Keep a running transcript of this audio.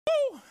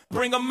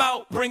Bring 'em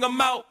out, bring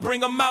 'em out,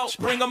 bring 'em out,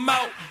 bring 'em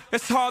out.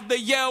 It's hard to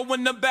yell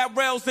when the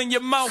barrel's in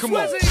your mouth. Come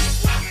on.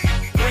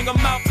 Bring 'em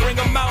out, bring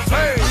 'em out.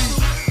 Hey.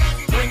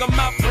 Bring 'em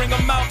out, bring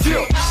 'em out.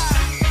 Yeah.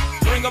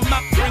 Bring 'em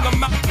out, bring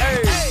 'em out.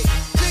 Hey.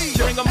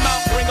 Bring 'em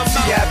out, bring 'em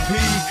out.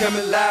 VIP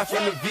coming live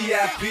from the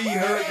VIP.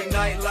 Heard the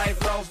nightlife,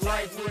 lost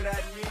life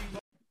without me.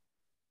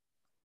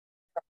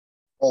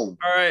 All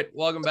right,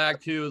 welcome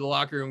back to the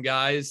Locker Room,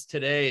 guys.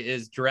 Today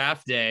is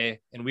draft day,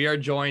 and we are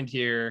joined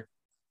here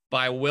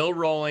by Will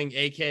Rolling,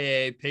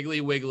 aka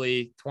Piggly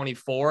Wiggly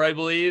 24, I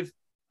believe.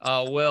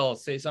 Will,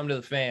 say something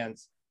to the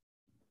fans.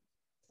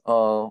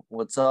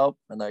 What's up?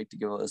 I'd like to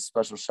give a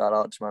special shout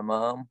out to my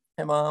mom.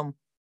 Hey, Mom.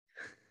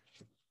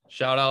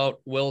 Shout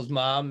out Will's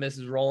mom,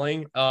 Mrs.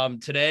 Rolling.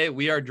 Today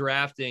we are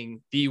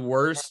drafting the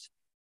worst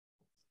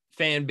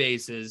fan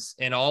bases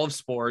in all of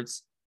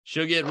sports.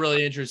 Should get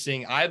really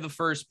interesting. I have the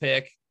first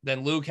pick,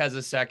 then Luke has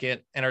a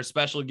second, and our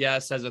special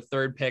guest has a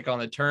third pick on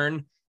the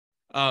turn.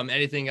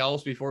 Anything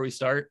else before we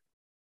start?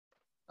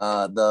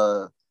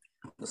 The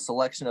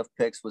selection of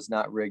picks was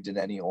not rigged in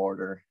any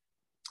order.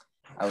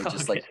 I would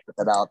just like to put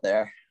that out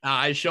there.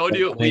 I showed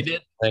you. We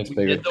did. Thanks,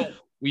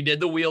 we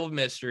did the Wheel of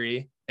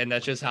Mystery, and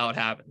that's just how it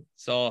happened.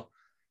 So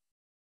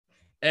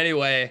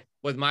anyway,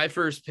 with my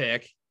first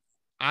pick,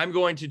 I'm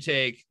going to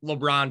take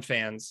LeBron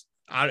fans.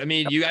 I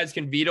mean, you guys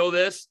can veto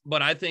this,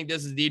 but I think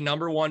this is the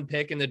number one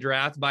pick in the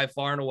draft by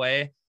far and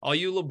away. All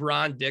you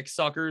LeBron dick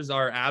suckers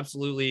are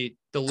absolutely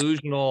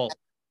delusional.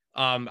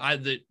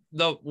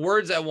 The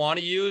words I want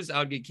to use, I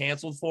would get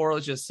canceled for.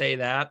 Let's just say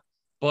that.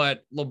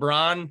 But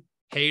LeBron,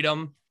 hate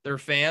him. Their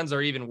fans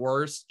are even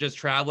worse, just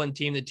traveling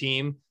team to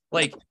team.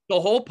 Like,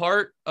 the whole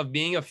part of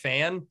being a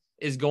fan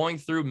is going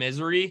through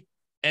misery,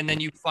 and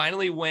then you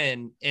finally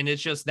win, and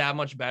it's just that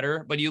much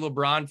better. But you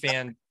LeBron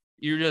fan,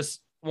 you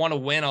just want to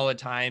win all the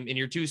time, and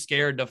you're too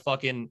scared to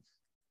fucking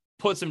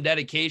put some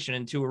dedication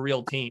into a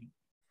real team.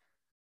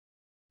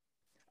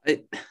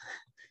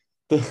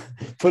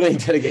 Putting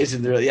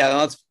dedication through it. Yeah,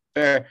 that's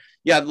fair.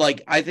 Yeah,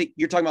 like I think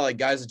you're talking about like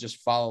guys that just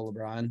follow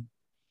LeBron.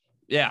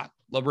 Yeah,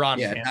 LeBron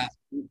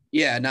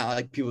fans. Not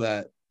like people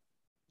that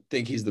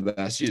think he's the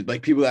best.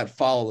 Like people that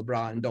follow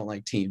LeBron and don't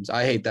like teams.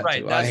 I hate that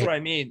right, too. That's what I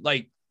mean.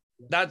 Like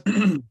that's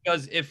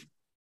because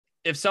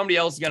if somebody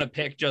else is going to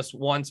pick just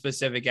one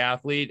specific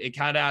athlete, it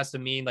kind of has to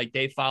mean like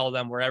they follow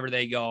them wherever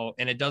they go.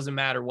 And it doesn't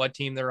matter what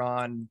team they're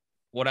on,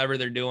 whatever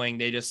they're doing,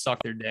 they just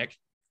suck their dick.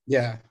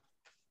 Yeah.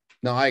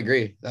 No, I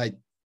agree. I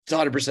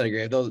 100%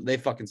 agree. They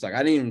fucking suck.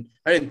 I didn't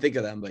think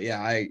of them, but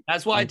yeah,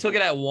 that's why I took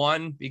it at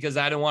 1, because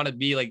I didn't want to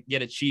be like,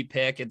 get a cheap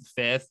pick at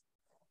 5th.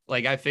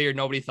 Like I figured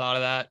nobody thought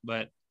of that,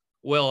 but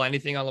Will,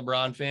 anything on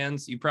LeBron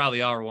fans? You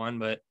probably are one,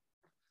 but.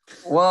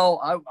 Well,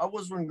 I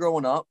was one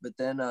growing up, but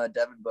then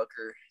Devin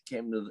Booker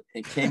came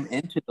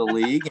into the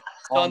league.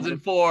 Suns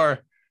and 4.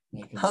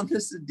 I'm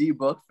just a D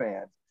Book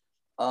fan.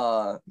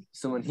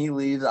 So when he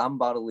leaves, I'm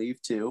about to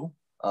leave too.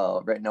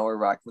 Right now we're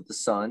rocking with the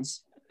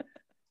Suns,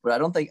 but I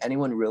don't think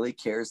anyone really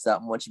cares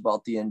that much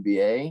about the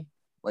NBA,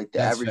 like the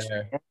average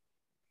fan.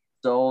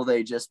 So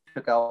they just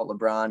pick out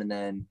LeBron, and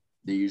then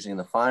they're usually in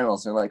the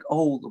finals. And they're like,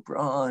 "Oh,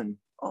 LeBron!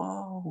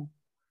 Oh,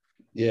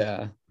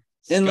 yeah."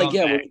 And like,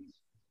 yeah.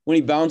 When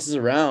he bounces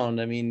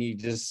around, I mean, he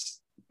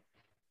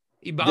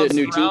bounces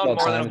around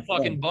more than a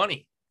fucking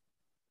bunny.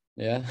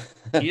 Yeah.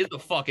 He is a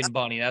fucking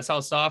bunny. That's how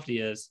soft he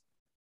is.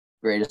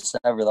 Greatest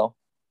ever, though.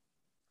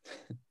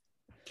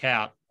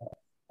 Cap.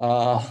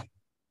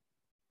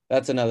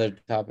 That's another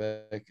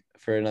topic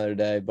for another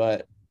day.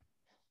 But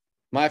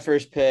my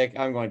first pick,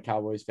 I'm going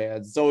Cowboys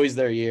fans. It's always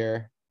their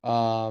year.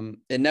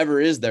 It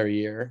never is their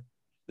year.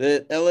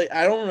 I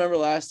don't remember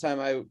last time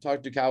I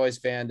talked to a Cowboys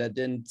fan that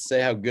didn't say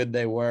how good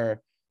they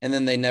were. And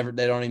then they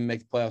don't even make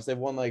the playoffs. They've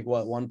won like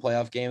one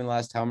playoff game in the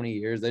last how many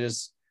years? They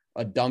just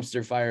a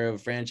dumpster fire of a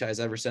franchise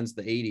ever since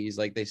the 80s.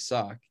 Like they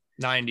suck.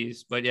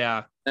 90s, but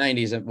yeah.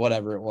 90s and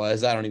whatever it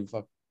was. I don't even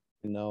fucking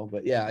know.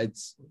 But yeah,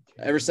 it's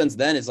ever since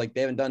then, it's like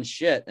they haven't done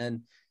shit.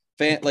 And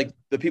like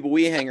the people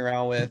we hang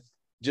around with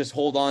just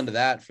hold on to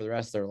that for the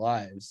rest of their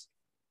lives.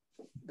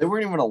 They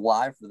weren't even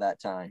alive for that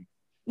time.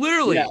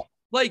 Literally. Yeah.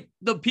 Like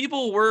the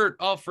people we're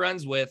all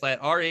friends with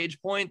at our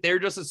age point, they're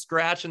just a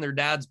scratch in their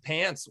dad's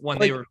pants when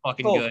they were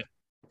fucking good.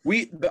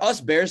 Us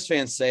Bears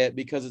fans say it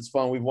because it's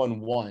fun. We've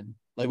won one.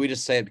 Like we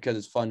just say it because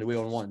it's fun. We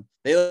won one.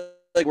 They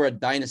like we're a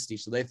dynasty,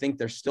 so they think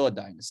they're still a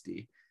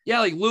dynasty.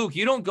 Yeah, like Luke,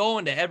 you don't go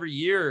into every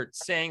year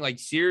saying like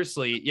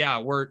seriously, yeah,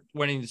 we're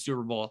winning the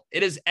Super Bowl.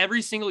 It is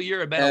every single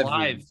year I've been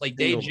alive. Like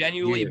they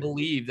genuinely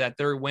believe that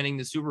they're winning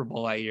the Super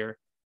Bowl that year.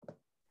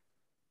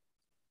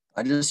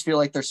 I just feel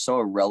like they're so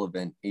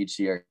irrelevant each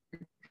year.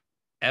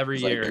 Every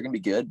year. Like they're going to be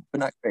good, but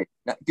not great.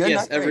 Not good,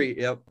 yes, not great.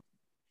 Yep.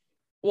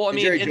 Well, I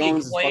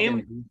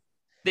mean,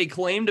 they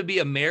claim to be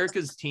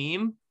America's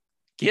team.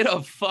 Get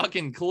a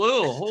fucking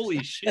clue.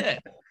 Holy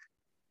shit.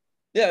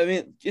 Yeah, I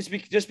mean, just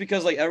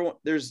because like everyone,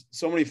 there's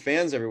so many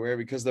fans everywhere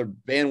because they're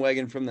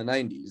bandwagon from the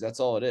 90s. That's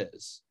all it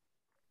is.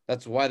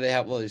 That's why they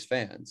have all these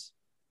fans.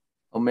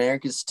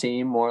 America's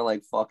team, more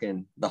like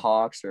fucking the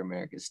Hawks or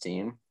America's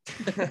team.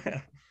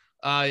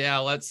 Yeah,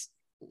 let's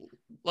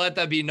let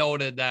that be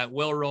noted that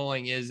Will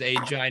Rolling is a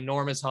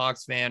ginormous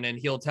Hawks fan, and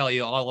he'll tell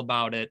you all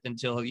about it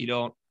until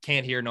you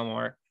can't hear no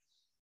more.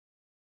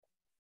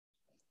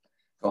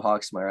 Go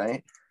Hawks, am I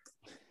right?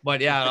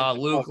 But yeah,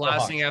 Luke,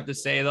 last thing I have to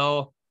say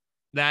though,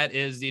 that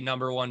is the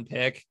number one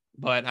pick.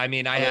 But I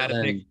mean, I had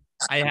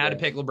to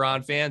pick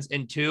LeBron fans.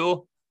 And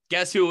two,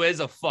 guess who is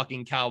a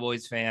fucking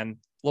Cowboys fan?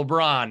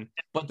 LeBron.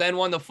 But then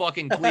when the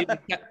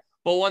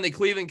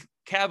Cleveland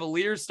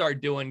Cavaliers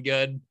start doing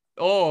good,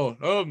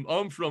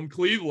 I'm from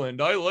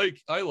Cleveland. I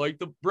like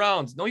the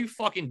Browns. No, you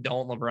fucking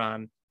don't,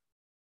 LeBron.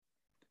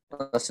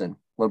 Listen,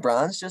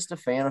 LeBron's just a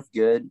fan of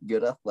good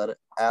athletic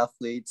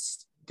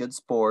athletes, good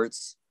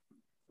sports.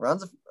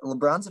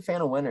 LeBron's a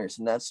fan of winners,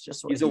 and that's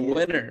just what he's a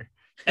winner.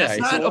 That's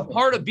not a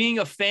part of being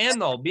a fan,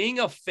 though. Being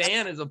a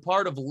fan is a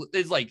part of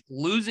like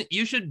losing.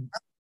 You should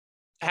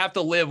have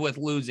to live with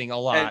losing a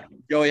lot. Hey,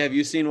 Joey, have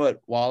you seen what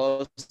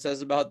Wallow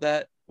says about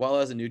that? Wallow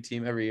has a new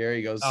team every year.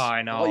 He goes, "Oh,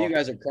 I know. Oh, you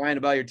guys are crying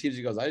about your teams."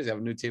 He goes, "I just have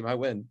a new team. I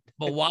win."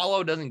 But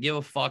Wallow doesn't give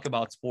a fuck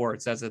about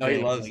sports. That's the thing.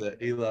 He loves it.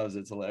 He loves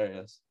it. It's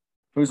hilarious.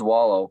 Who's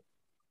Wallow?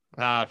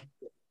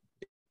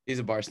 He's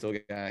a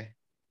Barstool guy.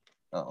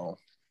 Uh-oh.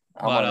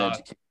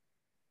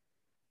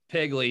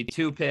 Pigley,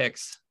 2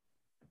 picks.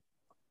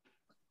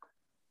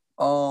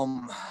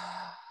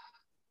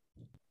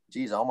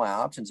 Geez, all my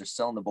options are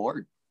still on the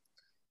board.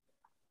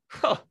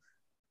 Huh.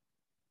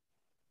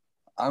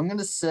 I'm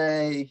gonna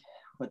say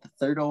with the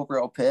 3rd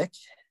overall pick,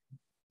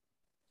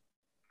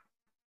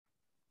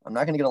 I'm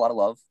not gonna get a lot of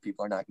love.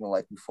 People are not gonna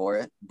like me for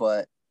it,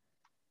 but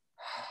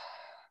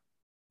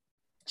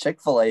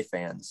Chick-fil-A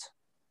fans.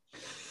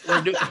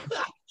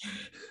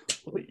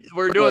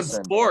 We're doing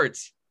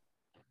sports.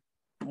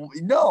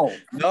 No,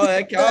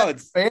 that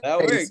counts. Fan that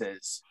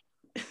bases.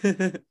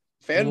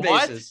 Fan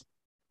bases.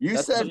 You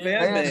said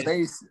fan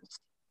bases.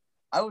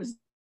 I was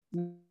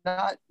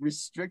not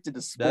restricted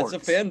to sports.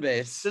 That's a fan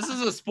base. This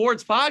is a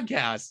sports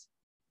podcast.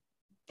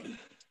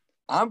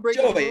 I'm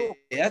breaking Joey, the rule.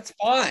 that's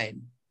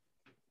fine.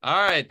 All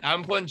right,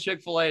 I'm putting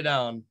Chick-fil-A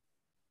down.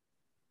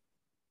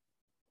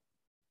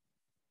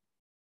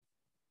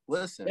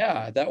 Listen.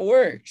 Yeah, that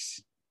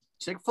works.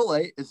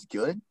 Chick-fil-A is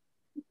good,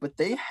 but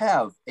they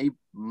have a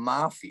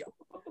mafia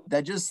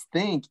that just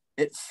think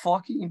it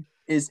fucking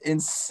is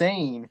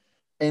insane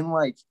and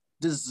like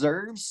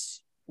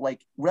deserves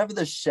like whatever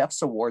the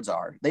chef's awards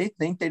are. They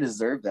think they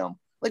deserve them.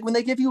 Like when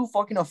they give you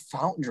a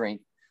fountain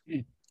drink,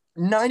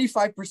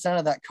 95%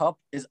 of that cup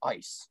is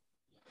ice.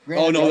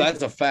 Granted, no,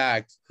 that's a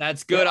fact.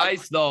 That's good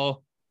ice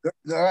though.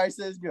 Their ice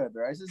is good.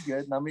 Their ice is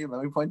good. Let me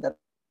point that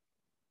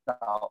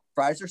out.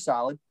 Fries are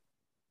solid.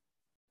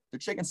 Their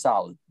chicken's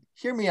solid.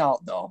 Hear me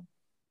out though.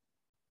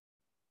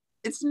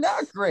 It's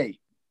not great.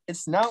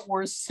 It's not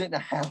worth sitting a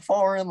half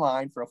hour in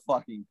line for a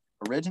fucking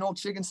original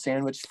chicken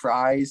sandwich,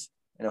 fries,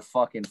 and a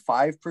fucking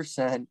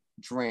 5%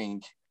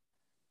 drink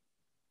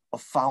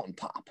of fountain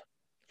pop.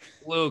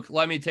 Luke,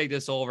 let me take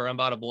this over. I'm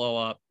about to blow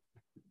up.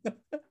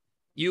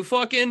 You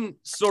fucking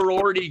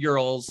sorority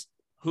girls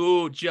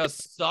who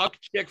just suck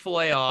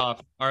Chick-fil-A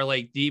off are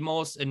like the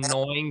most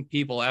annoying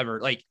people ever.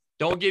 Like,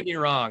 don't get me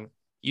wrong.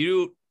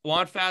 You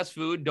want fast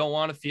food, don't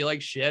want to feel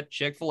like shit.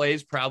 Chick-fil-A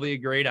is probably a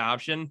great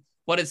option,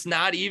 but it's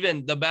not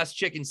even the best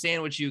chicken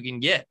sandwich you can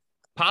get.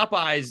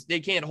 Popeyes, they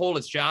can't hold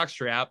its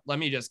jockstrap. Let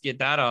me just get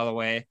that out of the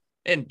way.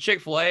 And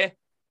Chick-fil-A,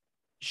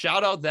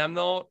 shout out them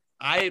though.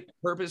 I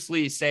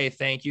purposely say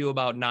thank you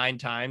about 9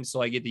 times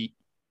so I get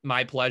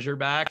my pleasure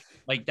back.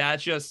 Like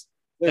that's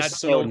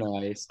so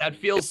nice. That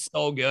feels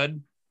so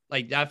good.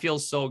 Like that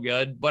feels so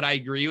good. But I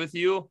agree with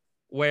you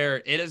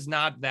where it is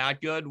not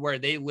that good, where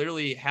they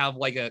literally have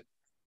like a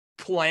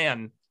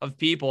clan of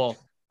people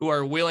who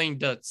are willing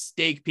to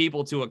stake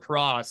people to a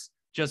cross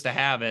just to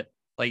have it.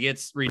 Like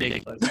it's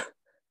ridiculous.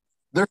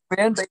 Their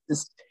fan base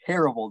is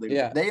terrible, dude.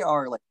 Yeah. They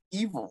are like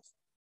evil.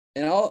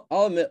 And I'll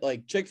admit,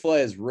 like Chick-fil-A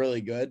is really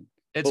good.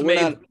 It's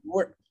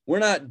we're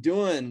not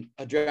doing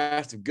a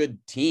draft of good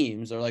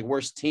teams or like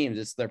worst teams.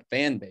 It's their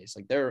fan base.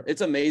 Like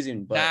it's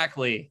amazing. But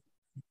exactly.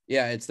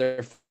 Yeah, it's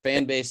their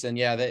fan base, and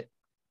yeah, the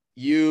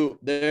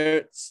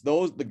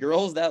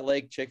girls that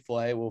like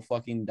Chick-fil-A will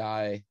fucking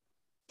die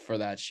for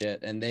that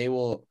shit, and they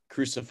will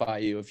crucify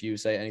you if you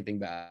say anything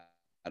bad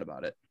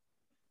about it.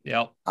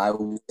 Yep. I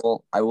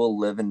will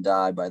live and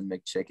die by the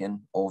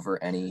McChicken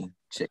over any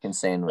chicken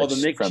sandwich. Well,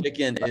 the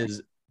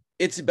McChicken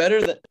it's better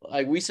than,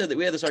 like we said that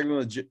we had this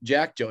argument with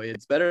Jack Joey.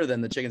 It's better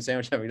than the chicken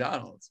sandwich at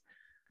McDonald's.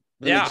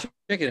 The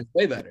chicken is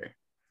way better.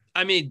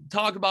 I mean,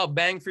 talk about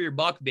bang for your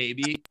buck,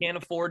 baby. Can't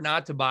afford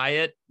not to buy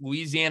it.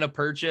 Louisiana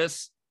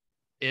Purchase.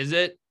 Is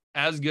it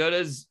as good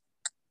as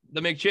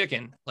the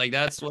McChicken? Like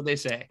that's what they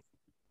say.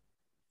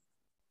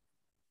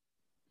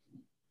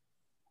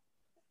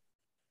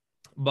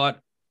 But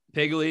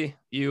Pigley,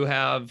 you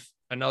have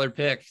another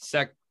pick.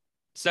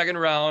 Second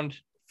round,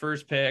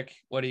 first pick.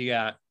 What do you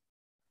got?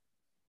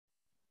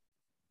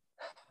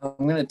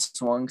 I'm going to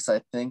take one because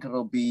I think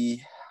it'll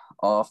be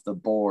off the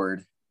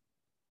board.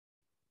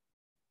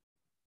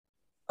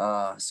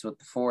 So with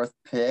the 4th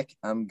pick,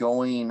 I'm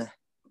going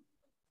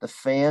the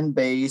fan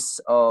base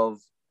of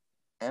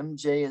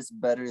MJ is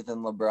better than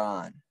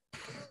LeBron.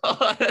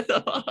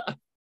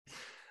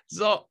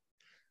 So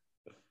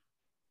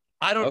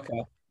I don't.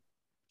 Okay.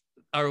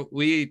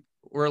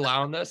 We're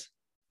allowing this?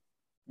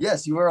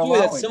 Yes, you were Dude,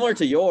 allowing. that's similar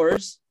to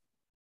yours.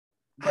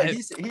 But he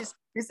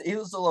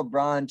was a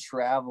LeBron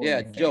traveling.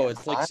 Yeah, fan. Joe,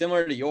 it's like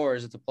similar to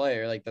yours. It's a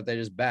player like that they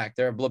just back.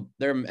 They're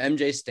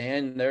MJ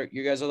stan.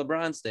 You guys are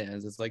LeBron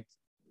stans. It's like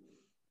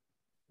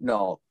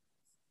No.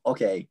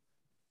 Okay.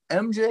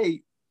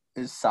 MJ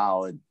is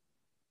solid,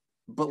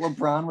 but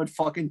LeBron would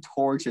fucking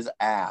torch his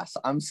ass.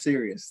 I'm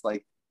serious.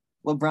 Like,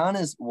 LeBron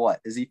is what?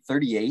 Is he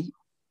 38?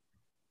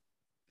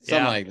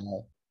 something like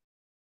that.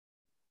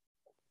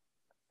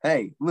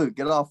 Hey, Luke,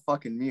 get off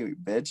fucking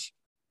mute, bitch.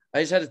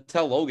 I just had to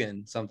tell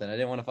Logan something. I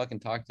didn't want to fucking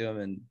talk to him.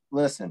 And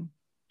Listen,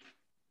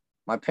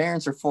 my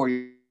parents are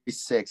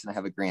 46 and I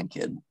have a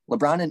grandkid.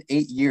 LeBron in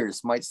 8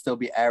 years might still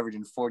be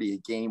averaging 40 a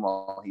game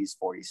while he's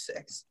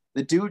 46.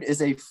 The dude is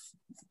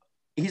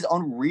he's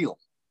unreal.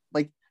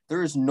 Like,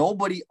 there is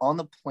nobody on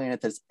the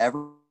planet that's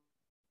ever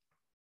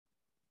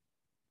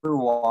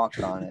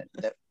walked on it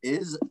that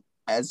is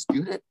as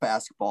good at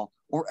basketball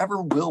or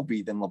ever will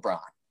be than LeBron.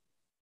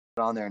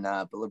 On there or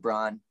not, but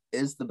LeBron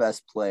is the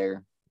best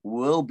player,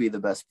 will be the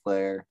best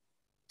player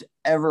to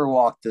ever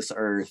walk this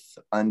earth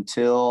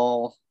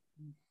until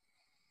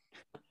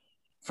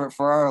for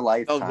our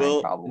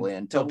lifetime, probably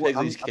until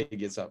Pigley's kid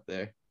gets up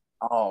there.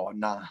 Oh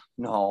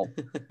no.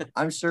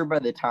 I'm sure by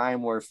the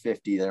time we're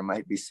 50, there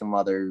might be some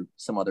other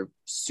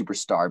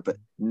superstar, but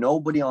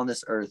nobody on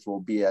this earth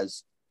will be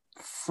as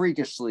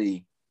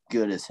freakishly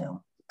good as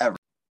him ever.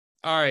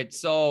 All right,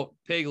 so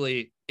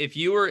Pigley, if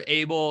you were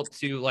able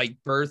to like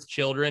birth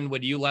children,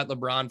 would you let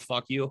LeBron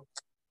fuck you?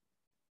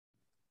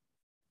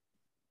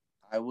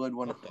 I would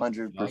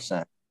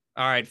 100%.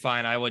 All right,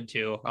 fine, I would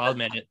too. I'll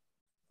admit it.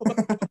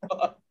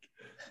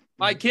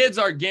 My kids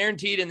are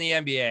guaranteed in the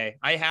NBA.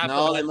 I have to.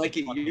 No, they might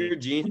get your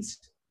genes.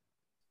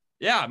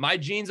 Yeah, my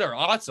genes are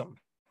awesome.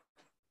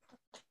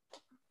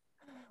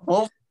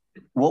 Well,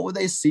 what would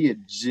they see? A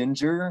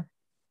ginger,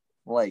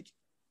 like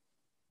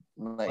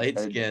light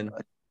skin.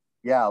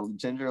 Yeah,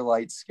 ginger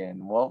light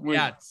skin.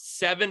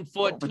 7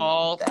 foot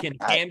tall, can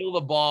handle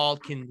the ball,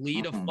 can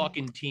lead a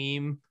fucking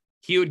team.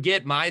 He would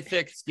get my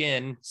thick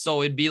skin,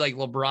 so it'd be like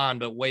LeBron,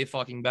 but way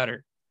fucking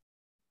better.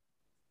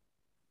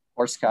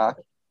 Horsecock.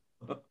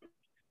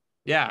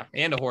 Yeah,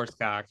 and a horse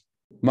cock.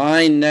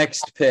 My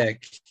next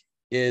pick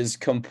is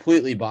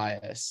completely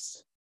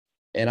biased,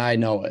 and I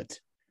know it.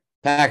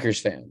 Packers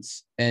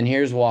fans, and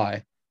here's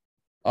why.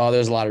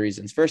 There's a lot of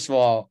reasons. First of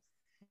all,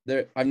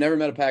 I've never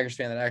met a Packers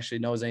fan that actually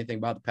knows anything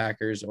about the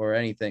Packers or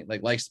anything,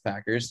 like likes the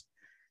Packers.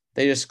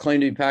 They just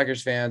claim to be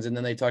Packers fans, and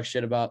then they talk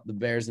shit about the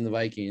Bears and the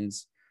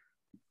Vikings.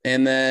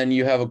 And then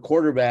you have a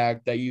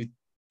quarterback that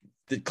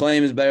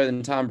claim is better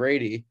than Tom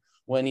Brady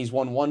when he's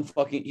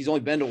only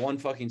been to one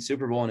fucking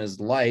Super Bowl in his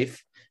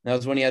life. And that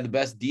was when he had the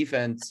best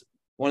defense,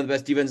 one of the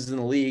best defenses in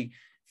the league.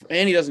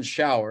 And he doesn't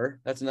shower.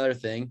 That's another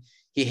thing.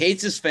 He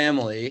hates his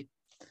family.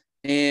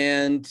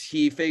 And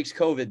he fakes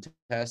COVID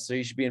tests, so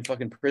he should be in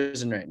fucking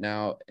prison right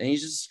now. And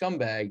he's just a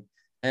scumbag.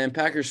 And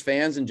Packers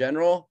fans in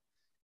general,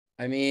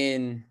 I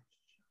mean,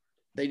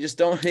 they just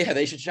don't. Yeah,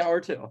 they should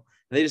shower too.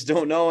 They just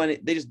don't know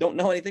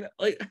anything.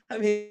 Like, I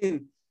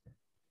mean,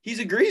 he's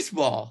a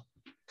greaseball.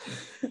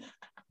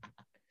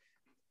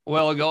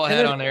 Well, go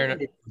ahead on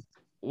Aaron.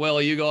 Will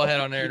you go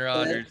ahead on Aaron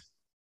Rodgers?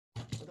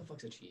 What the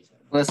fuck's a cheese?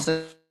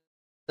 Listen,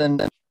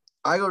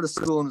 I go to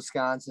school in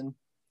Wisconsin.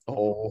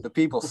 Oh, the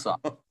people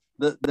suck.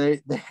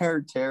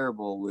 They're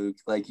terrible, Luke.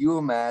 Like, you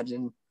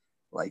imagine,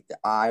 like, the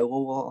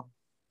Iowa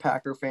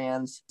Packer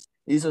fans,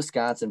 these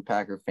Wisconsin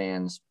Packer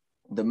fans,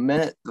 the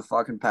minute the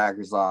fucking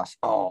Packers lost,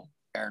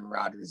 Aaron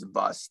Rodgers is a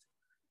bust.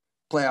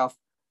 Playoff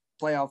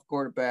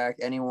quarterback.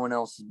 Anyone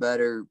else is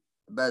better.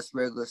 Best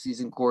regular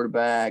season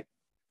quarterback.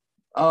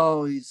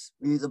 Oh, he's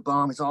a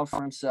bum. He's all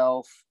for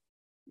himself.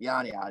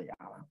 Yada yada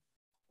yada.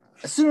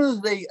 As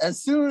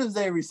soon as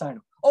they resign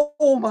him,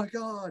 oh my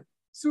God,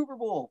 Super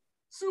Bowl.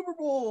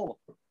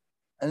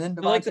 And then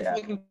like the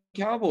fucking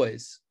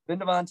Cowboys. Then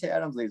Devontae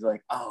Adams leaves,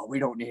 like, oh, we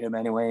don't need him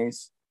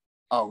anyways.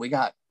 Oh, we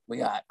got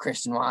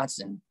Christian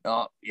Watson.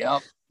 Oh,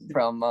 yep,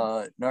 from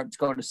North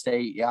Dakota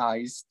State. Yeah,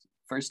 he's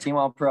first team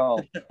All Pro.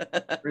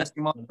 First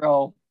team All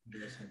Pro.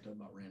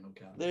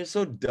 They're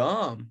so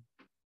dumb.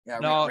 Yeah,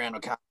 no.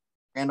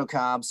 Randall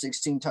Cobb,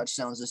 16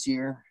 touchdowns this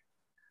year.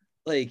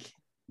 Like,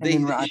 they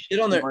shit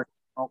on their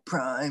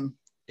prime.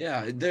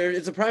 Yeah,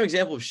 it's a prime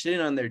example of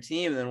shitting on their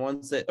team. And then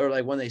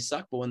when they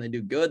suck, but when they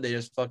do good, they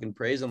just fucking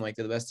praise them like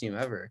they're the best team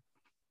ever.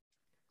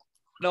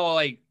 No,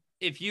 like,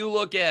 if you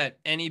look at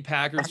any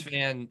Packers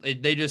fan,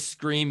 they just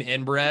scream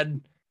inbred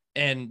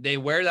and they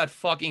wear that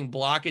fucking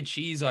block of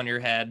cheese on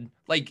your head.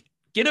 Like,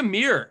 get a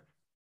mirror.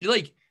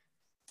 Like,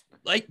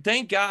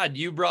 thank God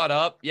you brought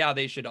up, yeah,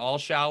 they should all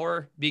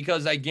shower,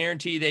 because I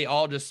guarantee they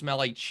all just smell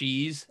like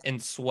cheese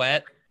and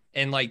sweat.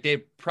 And like, they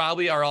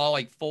probably are all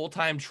like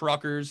full-time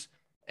truckers,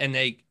 and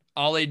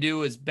all they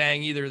do is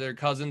bang either their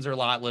cousins or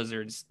lot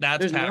lizards.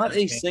 There's not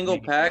a single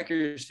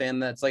Packers fan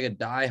that's like a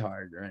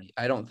diehard or any.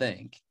 I don't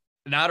think.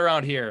 Not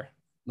around here.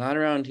 Not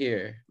around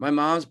here. My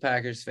mom's a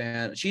Packers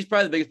fan. She's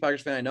probably the biggest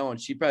Packers fan I know, and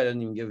she probably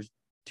doesn't even give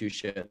two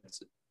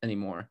shits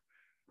anymore.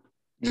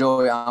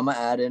 Joey, I'm gonna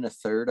add in a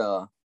third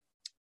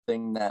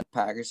thing that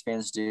Packers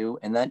fans do,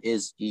 and that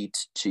is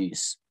eat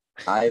cheese.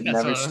 I've That's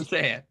never what I'm seen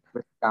saying.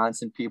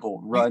 Wisconsin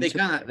people run.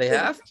 They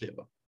have to.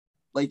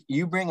 Like,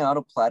 you bring out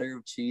a platter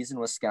of cheese in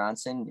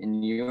Wisconsin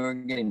and you're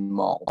getting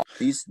mauled.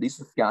 These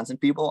Wisconsin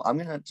people,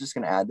 I'm just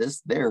gonna add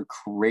this. They're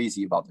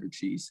crazy about their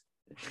cheese.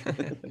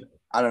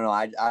 I don't know.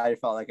 I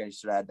felt like I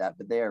should add that,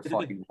 but they are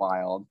fucking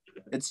wild.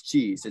 It's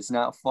cheese. It's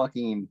not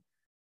fucking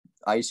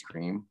ice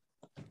cream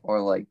or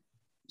like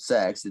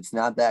sex. It's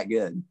not that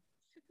good.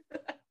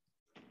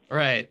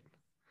 Right.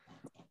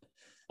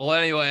 Well,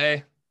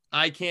 anyway,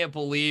 I can't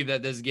believe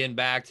that this is getting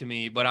back to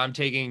me, but I'm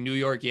taking New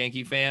York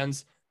Yankee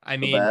fans. I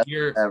mean,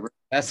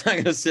 that's not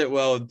gonna sit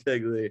well with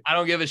Pigley. I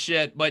don't give a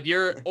shit, but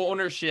your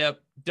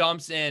ownership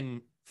dumps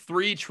in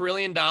 $3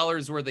 trillion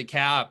worth of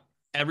cap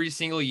every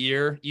single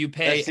year. You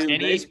pay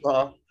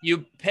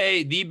you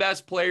pay the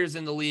best players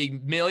in the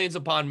league millions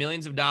upon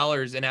millions of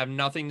dollars and have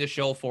nothing to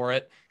show for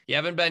it. You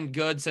haven't been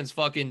good since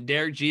fucking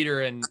Derek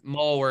Jeter and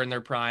Mo were in their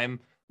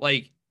prime.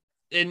 Like,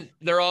 and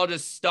they're all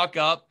just stuck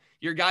up.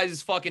 Your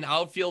guys' fucking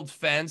outfield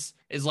fence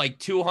is like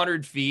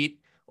 200 feet.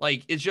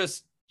 Like, it's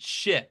just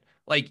shit.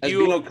 Like, as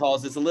Bino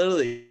calls, it's a little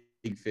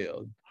league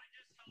field.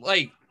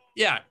 Like,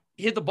 yeah,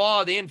 hit the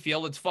ball at the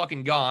infield, it's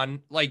fucking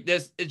gone. Like,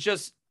 this, it's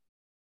just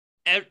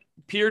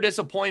pure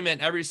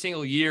disappointment every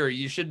single year.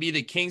 You should be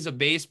the kings of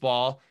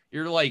baseball.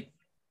 You're like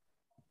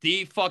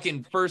the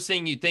fucking first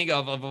thing you think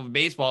of a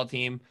baseball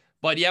team,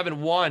 but you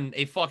haven't won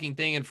a fucking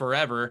thing in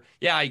forever.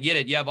 Yeah, I get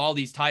it. You have all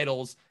these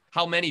titles.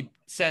 How many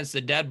since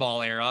the dead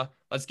ball era?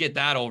 Let's get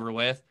that over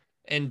with.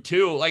 And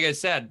two, like I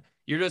said,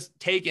 you're just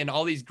taking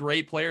all these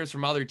great players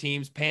from other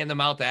teams, paying them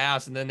out the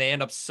ass, and then they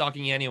end up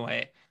sucking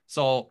anyway.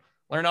 So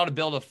learn how to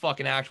build a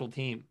fucking actual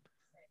team.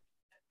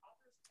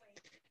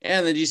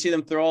 And then you see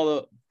them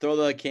throw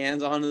the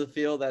cans onto the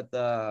field at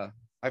the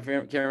I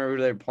can't remember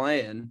who they're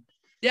playing.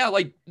 Yeah,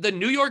 like the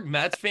New York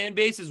Mets fan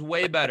base is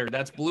way better.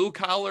 That's blue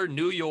collar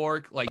New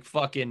York, like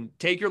fucking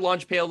take your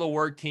lunch pail to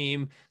work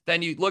team.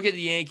 Then you look at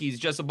the Yankees,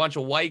 just a bunch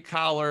of white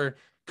collar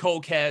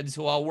cokeheads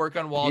who all work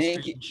on Wall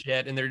Street and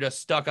shit, and they're just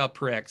stuck up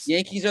pricks.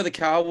 Yankees are the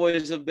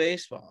Cowboys of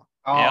baseball.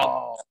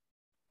 Oh,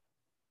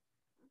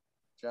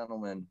 yep.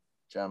 Gentlemen.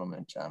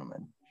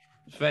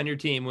 Defend your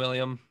team,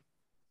 William.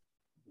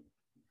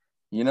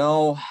 You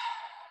know,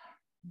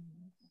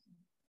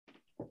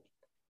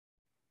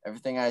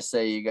 everything I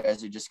say, you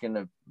guys are just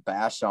gonna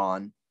bash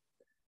on.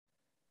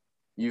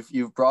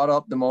 You've brought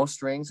up the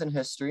most rings in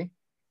history.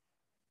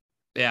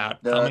 Yeah,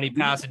 how many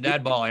past the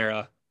dead ball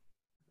era?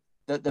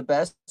 The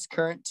best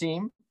current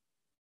team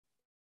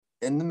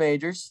in the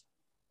majors.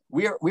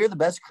 We are the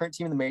best current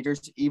team in the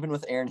majors, even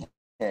with Aaron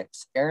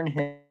Hicks.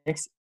 Aaron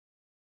Hicks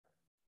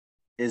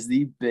is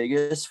the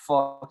biggest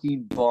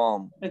fucking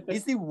bum.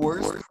 He's the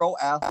worst pro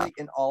athlete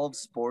in all of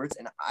sports,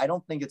 and I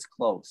don't think it's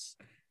close.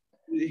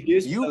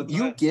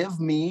 You give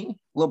me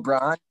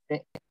LeBron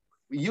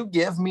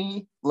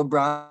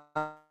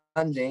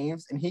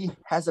James, and he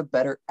has a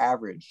better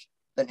average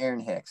than Aaron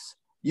Hicks.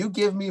 You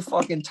give me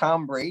fucking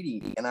Tom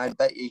Brady, and I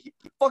bet you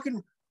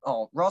fucking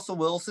Russell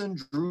Wilson,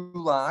 Drew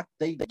Lock,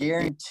 they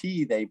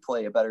guarantee they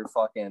play a better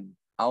fucking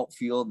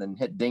outfield and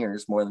hit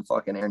dingers more than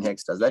fucking Aaron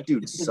Hicks does. That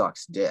dude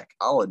sucks dick.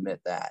 I'll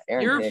admit that.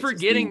 You're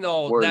forgetting,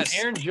 though, that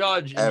Aaron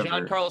Judge and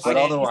Giancarlo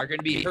Stanton are going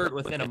to be hurt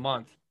within a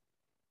month.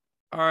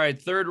 All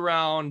right, third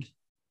round.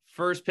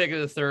 First pick of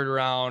the third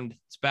round.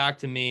 It's back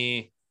to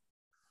me.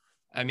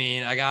 I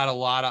mean, I got a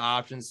lot of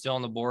options still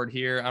on the board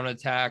here. I'm going to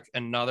attack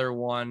another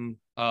one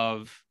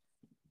of,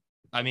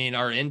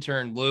 our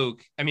intern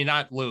Luke.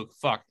 Not Luke.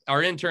 Fuck.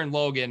 Our intern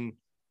Logan.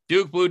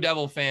 Duke Blue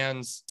Devil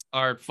fans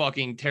are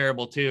fucking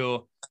terrible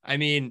too.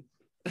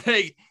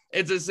 Like,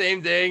 it's the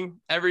same thing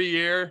every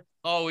year.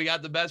 Oh, we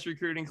got the best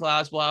recruiting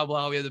class, blah,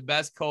 blah. We have the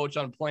best coach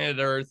on planet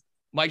Earth.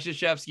 Mike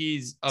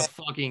Krzyzewski's a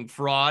fucking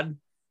fraud.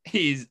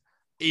 He's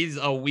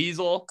a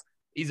weasel.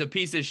 He's a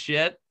piece of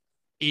shit.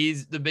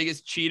 He's the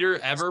biggest cheater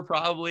ever,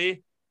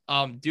 probably.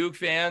 Duke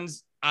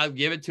fans, I'll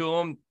give it to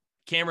him.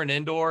 Cameron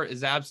Indoor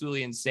is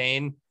absolutely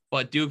insane,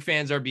 but Duke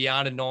fans are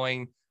beyond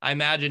annoying. I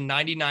imagine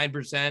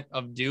 99%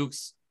 of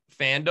Duke's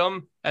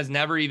fandom has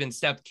never even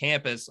stepped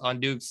campus on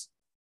Duke's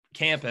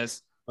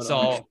campus.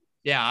 So,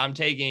 yeah, I'm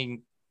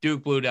taking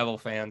Duke Blue Devil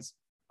fans.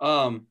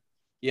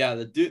 Yeah,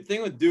 the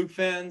thing with Duke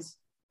fans,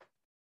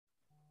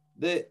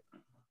 they're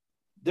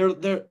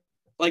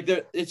like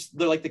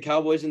the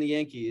Cowboys and the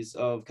Yankees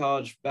of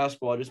college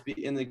basketball. Just be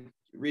in the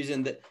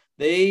reason that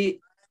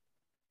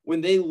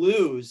when they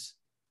lose,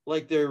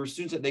 like their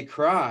students, that they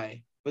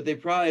cry, but they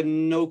probably have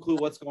no clue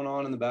what's going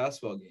on in the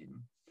basketball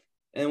game.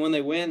 And when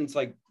they win, it's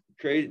like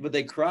crazy, but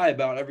they cry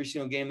about every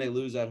single game they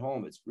lose at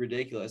home. It's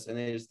ridiculous, and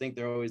they just think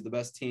they're always the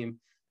best team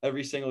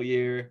every single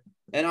year.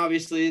 And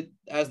obviously,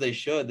 as they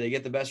should, they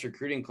get the best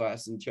recruiting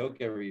class and choke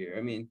every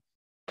year.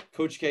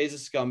 Coach K is a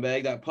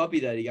scumbag. That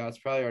puppy that he got is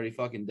probably already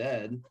fucking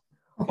dead.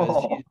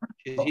 Because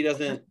he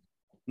doesn't,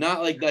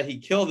 not like that he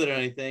killed it or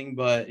anything,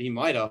 but he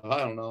might have. I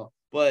don't know.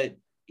 But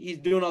he's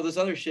doing all this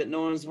other shit.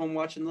 No one's home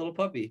watching the little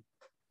puppy.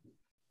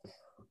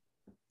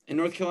 And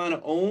North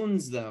Carolina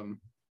owns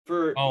them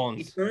for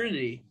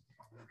eternity.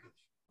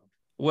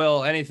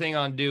 Will, anything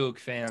on Duke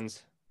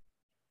fans?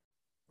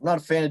 I'm not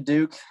a fan of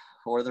Duke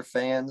or their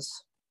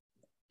fans.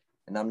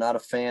 And I'm not a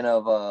fan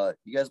of,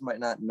 you guys might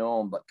not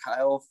know him, but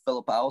Kyle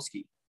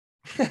Filipowski.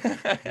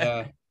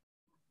 Yeah.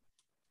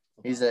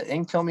 He's an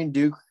incoming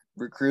Duke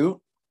recruit.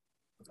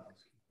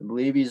 I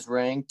believe he's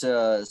ranked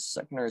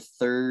second or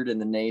third in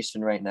the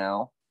nation right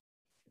now.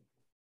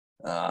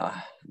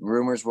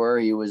 Rumors were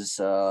he was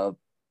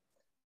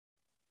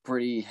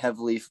pretty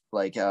heavily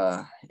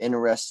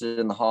interested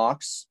in the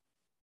Hawks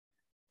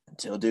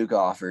until Duke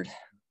offered.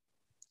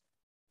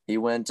 He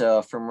went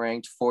from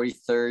ranked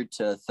 43rd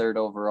to third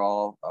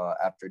overall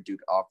after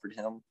Duke offered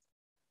him.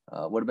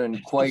 Would have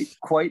been quite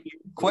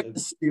the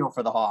steal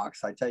for the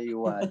Hawks, I tell you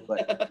what.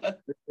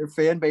 But their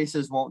fan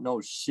bases won't know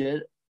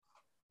shit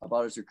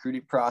about his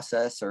recruiting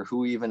process or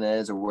who he even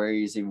is or where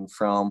he's even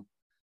from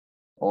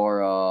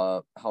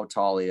or how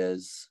tall he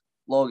is.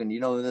 Logan, do you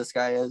know who this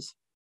guy is?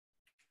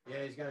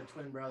 Yeah, he's got a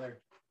twin brother.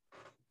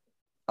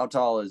 How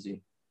tall is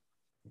he?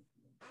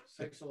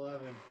 6'11".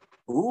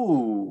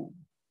 Ooh.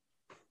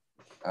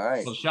 All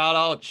right. Well,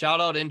 shout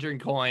out Intern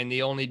Coin,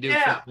 the only Duke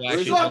Yeah, who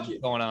actually knows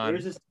what's going on.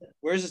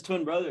 Where's his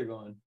twin brother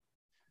going?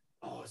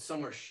 Oh,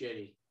 somewhere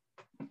shitty.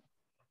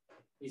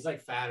 He's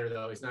like fatter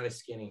though. He's not as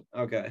skinny.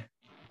 Okay.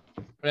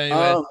 But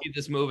anyway, keep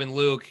this moving.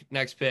 Luke,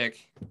 next pick.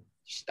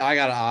 I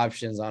got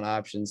options on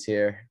options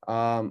here.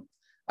 I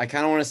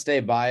kind of want to stay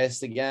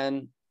biased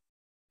again,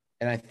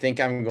 and I think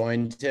I'm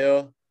going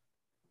to.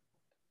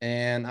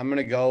 And I'm going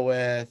to go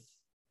with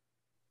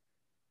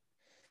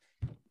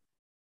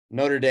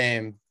Notre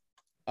Dame.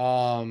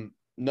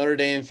 Notre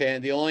Dame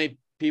fan. The only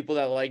people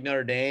that like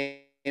Notre Dame,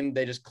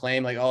 they just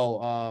claim like,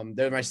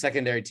 they're my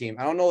secondary team.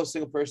 I don't know a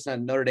single person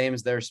at Notre Dame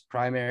is their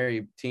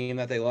primary team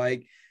that they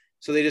like.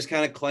 So they just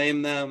kind of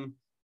claim them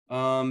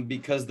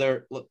because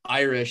they're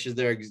Irish is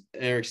their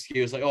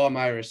excuse. Like, I'm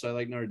Irish, so I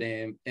like Notre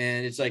Dame.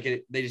 And it's like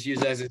they just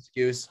use it as an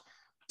excuse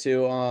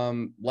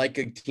to like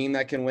a team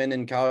that can win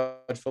in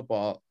college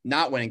football,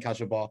 not winning college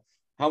football.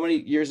 How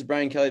many years has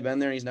Brian Kelly been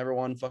there and he's never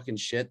won fucking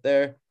shit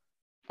there?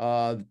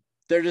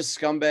 They're just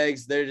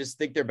scumbags. They just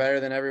think they're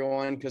better than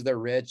everyone because they're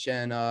rich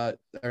and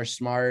they're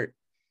smart.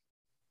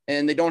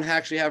 And they don't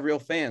actually have real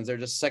fans. They're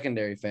just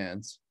secondary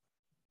fans.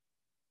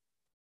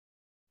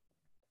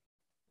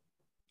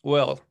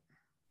 Will.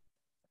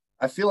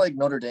 I feel like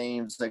Notre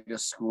Dame's like a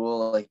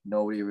school like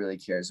nobody really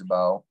cares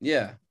about.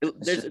 Yeah.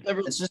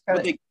 It's just kind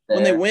of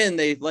when they win,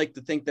 they like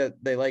to think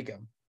that they like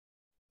them.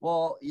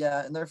 Well,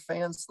 yeah, and their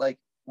fans, like,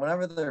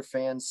 whenever their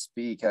fans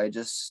speak, I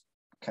just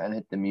kind of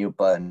hit the mute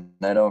button.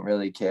 I don't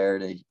really care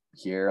to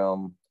hear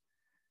them.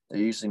 They're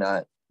usually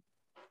not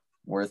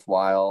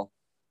worthwhile.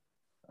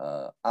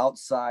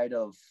 Outside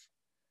of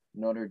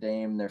Notre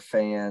Dame, their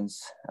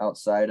fans,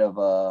 outside of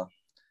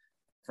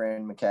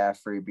Fran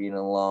McCaffrey being an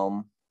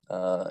alum,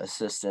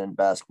 assistant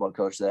basketball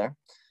coach there,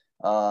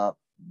 the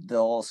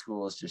whole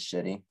school is just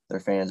shitty. Their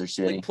fans are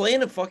shitty. Like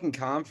playing a fucking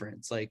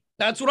conference. Like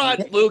that's what I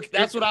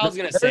was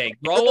gonna say.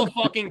 Grow a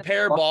fucking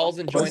pair of balls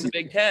and join the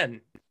Big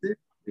Ten.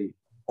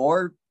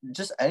 Or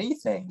just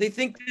anything. They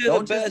think they're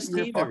the best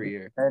team every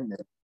year.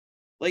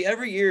 Like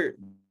every year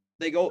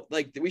they go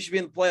like we should be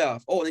in the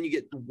playoff. Oh, and then you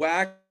get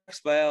whacked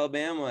by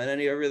Alabama and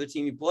every other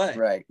team you play.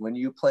 Right. When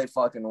you play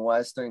fucking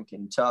Western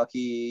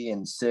Kentucky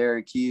and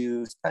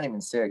Syracuse, not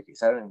even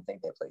Syracuse. I don't even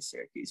think they play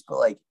Syracuse, but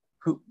like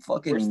who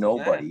fucking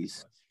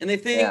nobody's. And they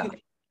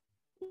think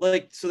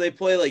like so they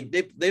play like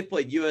they've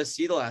played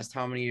USC the last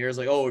how many years?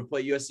 Like, we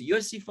play USC.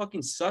 USC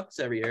fucking sucks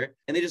every year.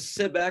 And they just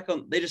sit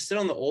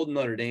on the old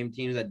Notre Dame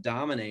teams that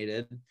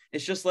dominated.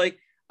 It's just like,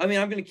 I mean,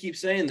 I'm gonna keep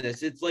saying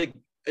this. It's like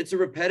it's a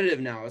repetitive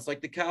now. It's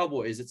like the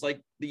Cowboys, it's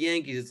like the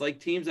Yankees, it's like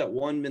teams that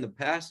won in the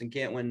past and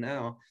can't win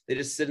now. They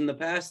just sit in the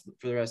past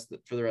for the rest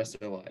of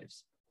their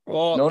lives.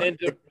 Well, and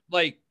to,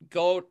 like,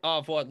 go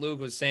off what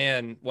Luke was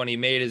saying when he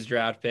made his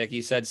draft pick,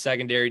 he said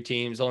secondary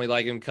teams only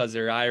like him because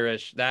they're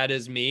Irish. That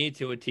is me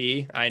to a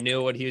T. I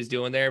knew what he was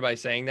doing there by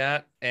saying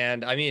that.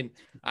 And I mean,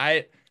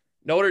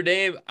 Notre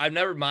Dame, I've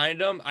never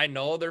minded them. I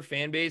know their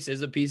fan base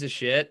is a piece of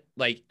shit.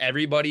 Like,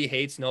 everybody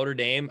hates Notre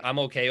Dame. I'm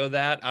okay with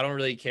that. I don't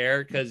really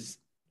care because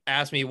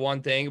ask me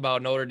one thing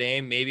about Notre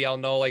Dame, maybe I'll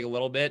know like a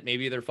little bit.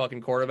 Maybe their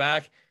fucking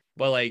quarterback.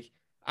 But like,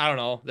 I don't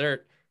know.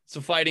 It's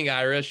a fighting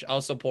Irish.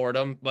 I'll support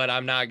them, but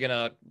I'm not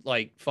gonna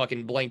like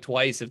fucking blink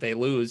twice if they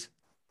lose.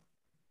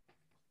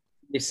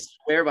 They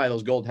swear by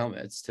those gold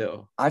helmets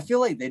too. I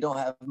feel like they don't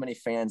have many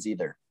fans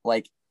either.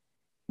 Like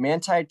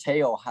Manti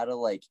Te'o had to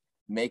like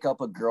make up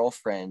a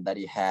girlfriend that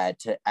he had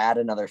to add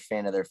another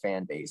fan to their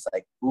fan base.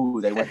 Like,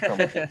 they went from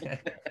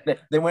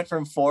they went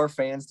from 4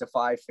 fans to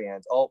 5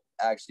 fans. Oh,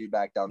 actually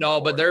back down.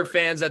 No, but their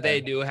fans that they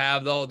do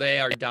have though,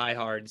 they are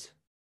diehards.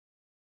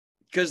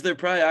 Because they're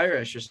probably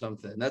Irish or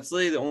something. That's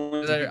like the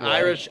only. They're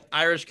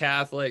Irish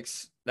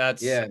Catholics.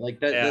 That's like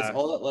that. Yeah. That's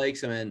all that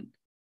likes them. And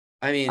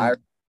I mean,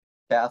 Irish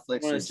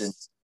Catholics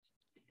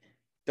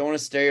don't want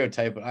to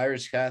stereotype, but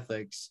Irish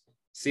Catholics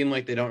seem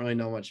like they don't really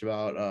know much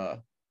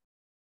about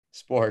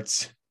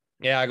sports.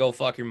 Yeah, go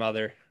fuck your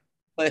mother.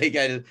 Like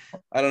I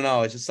don't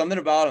know. It's just something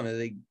about them.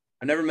 Like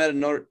I never met a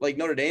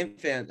Notre Dame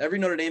fan. Every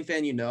Notre Dame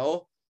fan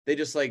they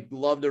just like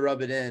love to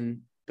rub it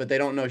in, but they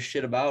don't know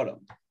shit about them.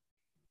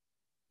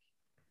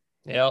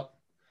 Yep.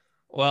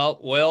 Well,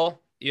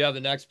 Will, you have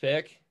the next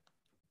pick.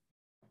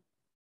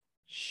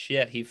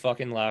 Shit, he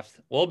fucking left.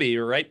 We'll be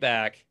right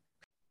back.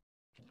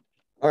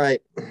 All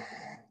right.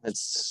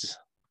 It's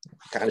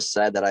kind of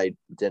sad that I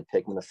didn't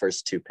pick him in the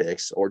first 2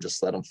 picks or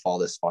just let him fall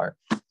this far.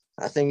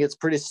 I think it's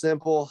pretty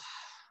simple.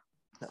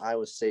 The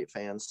Iowa State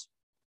fans.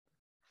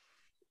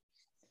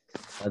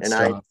 That's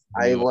and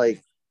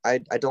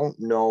I don't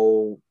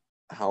know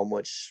how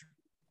much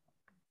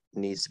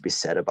needs to be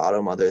said about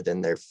them other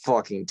than they're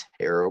fucking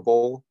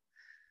terrible.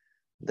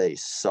 They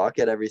suck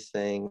at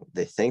everything.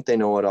 They think they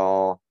know it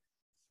all.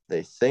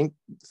 They think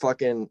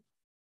fucking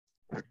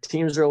our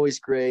teams are always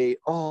great.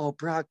 Oh,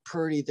 Brock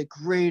Purdy, the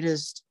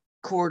greatest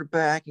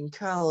quarterback in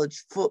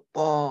college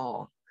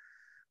football.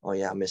 Oh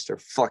yeah, Mr.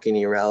 fucking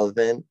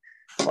irrelevant.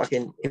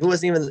 Fucking,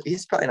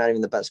 he's probably not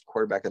even the best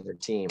quarterback of their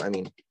team. I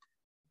mean,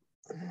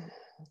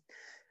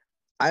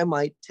 I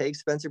might take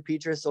Spencer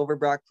Petras over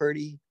Brock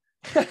Purdy.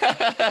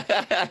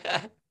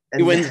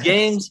 He wins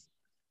games.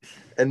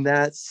 And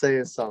that's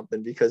saying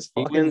something because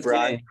fucking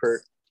Brock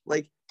Purdy,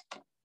 like,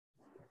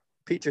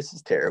 Petras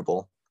is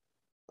terrible.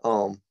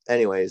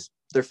 Anyways,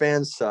 their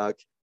fans suck.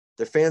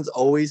 Their fans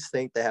always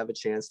think they have a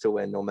chance to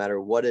win no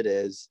matter what it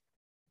is.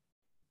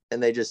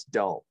 And they just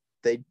don't.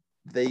 They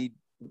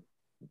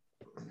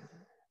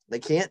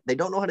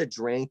don't know how to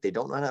drink. They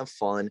don't know how to have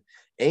fun.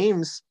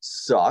 Ames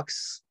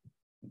sucks.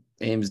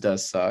 Ames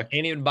does suck.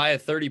 Can't even buy a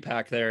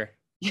 30-pack there.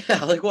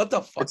 Yeah, like what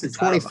the fuck? It's a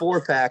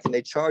 24-pack and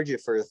they charge you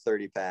for a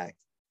 30-pack.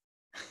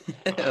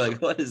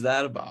 Like, what is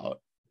that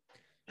about?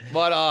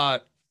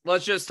 But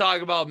let's just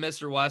talk about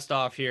Mr.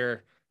 Westhoff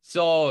here.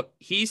 So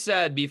he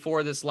said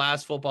before this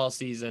last football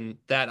season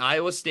that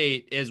Iowa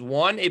State is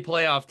 1, a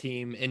playoff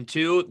team, and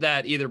 2,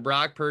 that either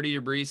Brock Purdy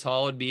or Breece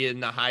Hall would be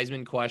in the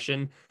Heisman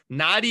question.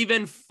 Not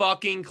even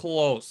fucking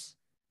close.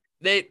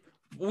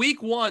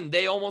 Week 1,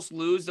 they almost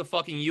lose to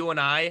fucking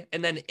UNI,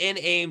 and then in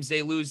Ames,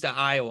 they lose to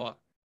Iowa.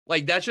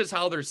 Like, that's just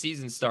how their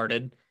season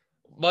started.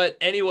 But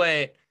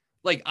anyway,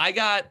 like, I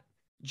got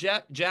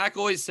Jack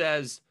always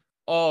says,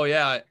 oh,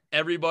 yeah,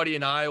 everybody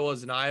in Iowa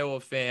is an Iowa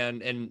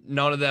fan, and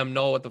none of them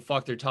know what the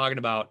fuck they're talking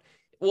about.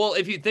 Well,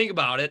 if you think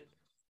about it,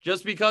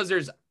 just because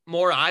there's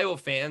more Iowa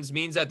fans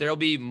means that there'll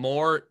be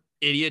more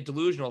idiot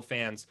delusional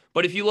fans.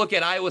 But if you look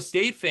at Iowa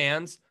State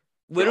fans,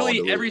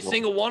 literally every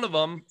single one of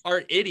them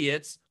are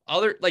idiots.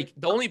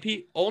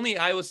 The only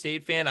Iowa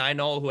State fan I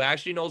know who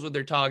actually knows what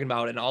they're talking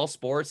about in all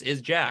sports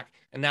is Jack,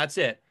 and that's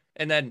it.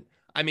 And then,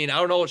 I mean, I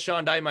don't know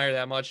Sean Diemeyer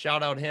that much.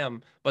 Shout out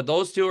him. But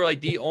those two are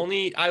like the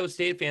only Iowa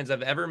State fans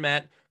I've ever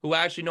met who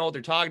actually know what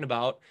they're talking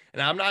about.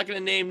 And I'm not going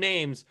to name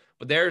names,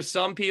 but there's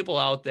some people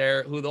out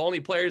there who the only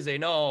players they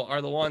know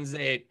are the ones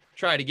they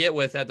try to get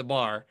with at the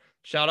bar.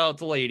 Shout out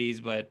to ladies,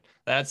 but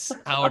that's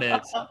how it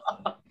is.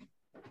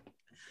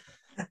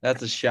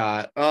 That's a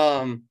shot.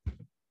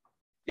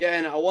 Yeah,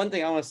 and one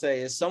thing I want to say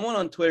is someone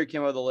on Twitter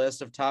came up with a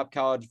list of top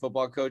college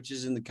football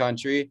coaches in the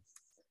country,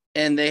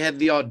 and they had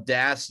the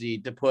audacity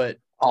to put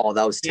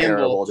that was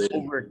terrible, dude.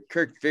 Over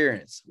Kirk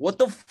Ferentz. What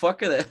the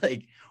fuck are they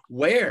like?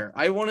 Where?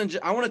 I want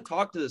to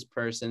talk to this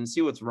person and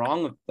see what's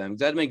wrong with them.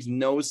 That makes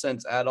no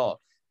sense at all.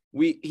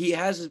 He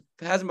has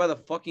him by the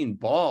fucking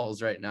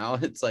balls right now.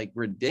 It's like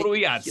ridiculous. What do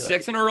we got?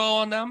 6 in a row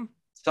on them?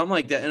 Something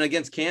like that. And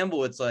against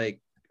Campbell, it's like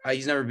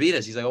he's never beat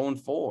us. He's like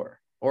 0-4 or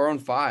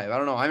 0-5. I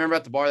don't know. I remember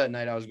at the bar that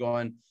night I was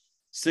going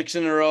 6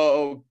 in a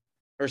row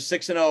or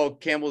 6-0.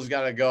 Campbell's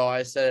got to go.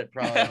 I said it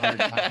probably 100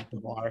 times at the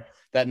bar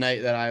that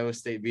night that Iowa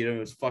State beat him. It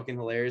was fucking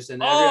hilarious.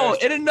 And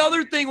and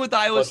another thing with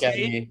Iowa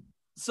State.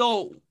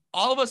 So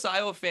all of us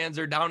Iowa fans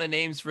are down in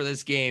Ames for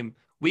this game.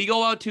 We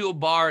go out to a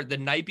bar the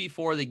night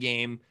before the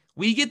game.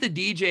 We get the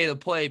DJ to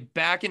play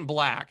Back in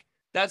Black.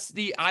 That's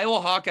the Iowa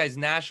Hawkeyes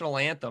national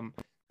anthem.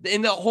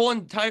 In the whole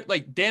entire,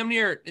 like damn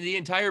near the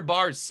entire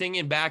bar is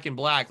singing Back in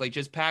Black, like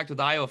just packed with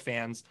Iowa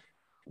fans.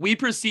 We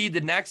proceed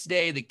the next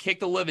day to kick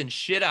the living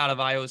shit out of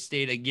Iowa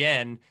State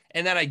again.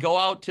 And then I go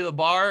out to the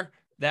bar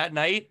that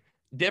night,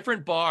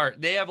 different bar.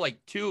 They have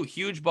like 2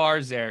 huge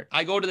bars there.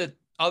 I go to the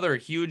other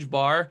huge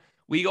bar.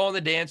 We go on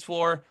the dance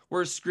floor.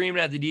 We're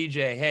screaming at the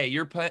DJ, hey,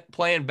 you're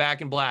playing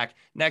Back in Black.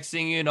 Next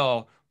thing you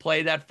know,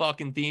 play that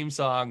fucking theme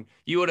song.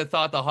 You would have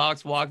thought the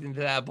Hawks walked into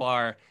that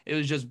bar. It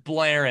was just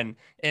blaring.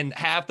 And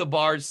half the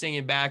bars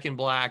singing Back in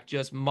Black,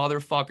 just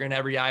motherfucking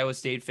every Iowa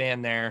State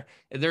fan there.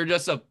 They're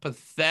just a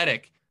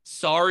pathetic,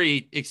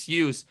 sorry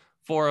excuse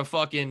for a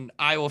fucking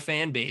Iowa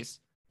fan base.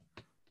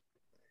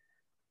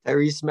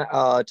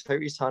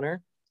 Tyrese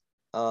Hunter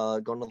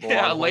going to the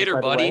Longhorns,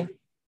 later, buddy.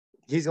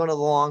 He's going to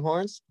the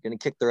Longhorns, going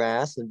to kick their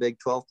ass in Big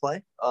 12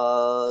 play.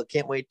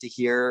 Can't wait to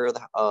hear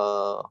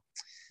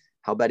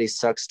how bad he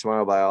sucks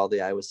tomorrow by all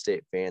the Iowa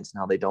State fans and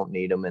how they don't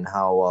need him and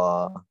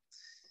how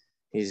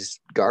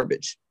he's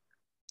garbage.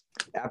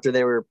 After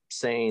they were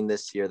saying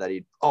this year that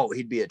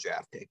he'd be a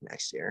draft pick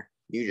next year.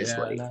 You just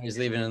wait. No, he's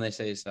leaving and they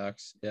say he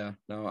sucks. Yeah,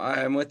 no,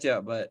 I'm with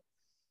you. But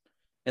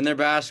in their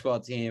basketball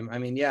team, I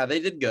mean, yeah, they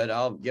did good.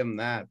 I'll give them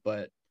that.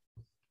 But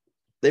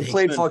They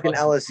played fucking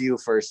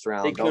LSU first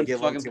round. Don't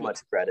give them too much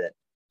credit.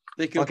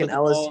 They could fucking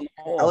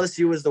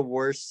LSU was the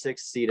worst 6th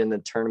seed in the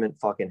tournament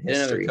fucking history.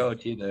 They didn't have a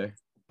coach either.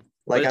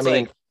 Like, I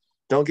mean,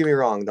 don't get me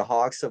wrong. The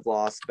Hawks have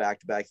lost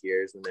back-to-back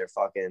years and they're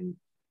fucking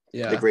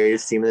the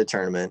greatest team in the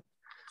tournament.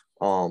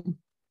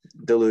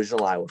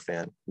 Delusional Iowa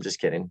fan. I'm just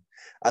kidding.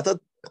 I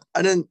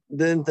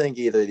didn't think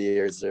either of the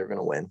years they were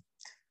gonna win.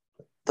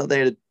 Thought they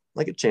had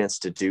like a chance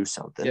to do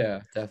something.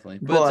 Yeah, definitely.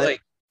 But it's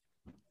like,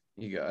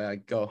 you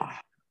go.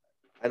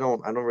 I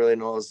don't really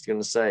know what I was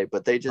gonna say,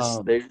 but they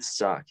just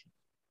suck.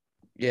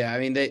 Yeah, I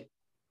mean they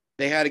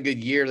had a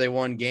good year. They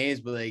won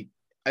games, but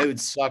I would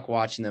suck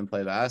watching them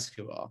play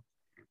basketball.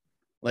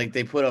 Like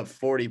they put up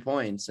 40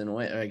 points and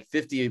win. Like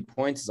 50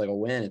 points is like a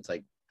win. It's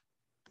like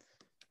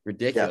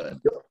ridiculous.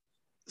 Yeah.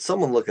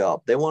 Someone look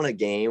up. They won a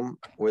game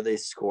where they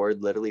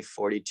scored literally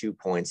 42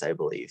 points, I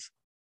believe.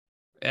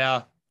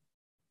 Yeah.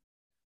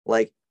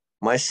 Like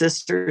my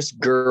sister's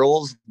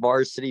girls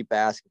varsity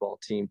basketball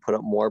team put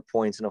up more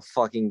points in a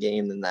fucking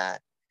game than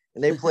that.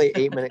 And they play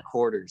 8-minute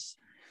quarters.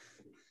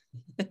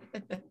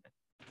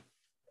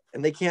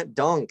 And they can't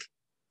dunk.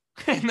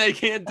 And they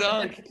can't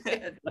dunk.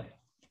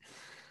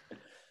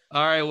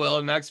 All right,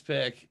 well, next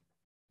pick.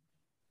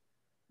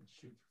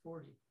 Shoot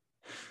 40.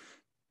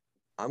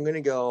 I'm going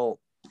to go,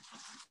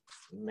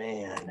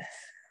 man.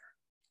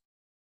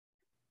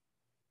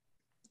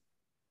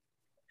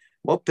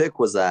 What pick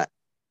was that?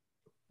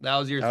 That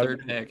was your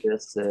third pick.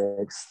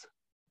 6th.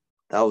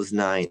 That was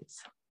 9th.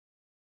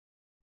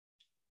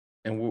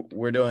 And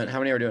we're doing, how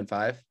many are we doing?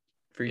 5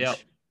 for each? Yep.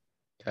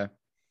 Okay.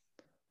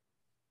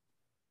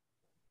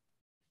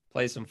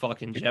 Play some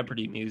fucking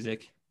Jeopardy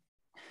music.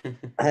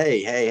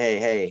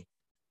 Hey.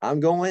 I'm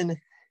going.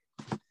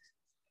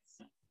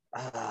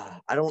 I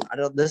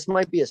don't, this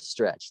might be a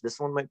stretch. This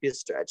one might be a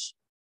stretch.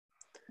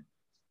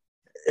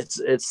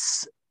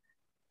 It's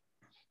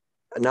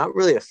not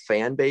really a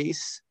fan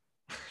base,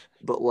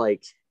 but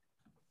like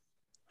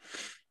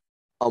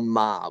a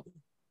mob.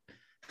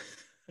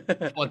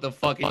 What the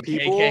fucking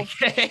people,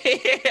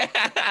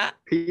 KKK?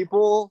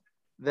 People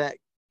that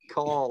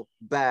call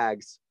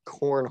bags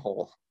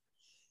cornhole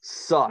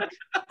suck.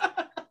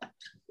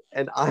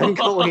 And I'm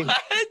going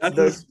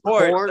the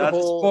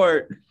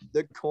sport.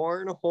 The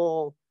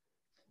cornhole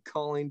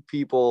calling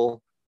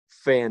people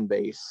fan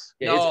base.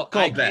 Yeah, No, it's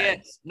called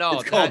bags. No,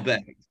 it's called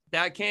bags.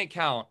 That can't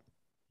count.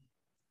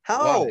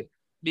 How? Why?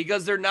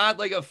 Because they're not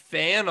like a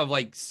fan of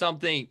like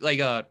something like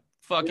a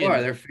fucking.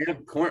 Why? They're a fan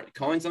of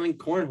calling something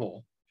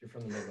cornhole. If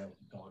you're from the Midwest,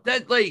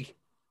 that like.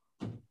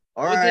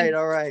 All right.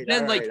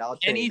 Then all like right,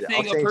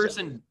 anything a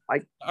person. All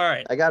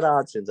right. I got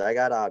options. But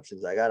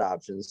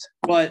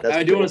That's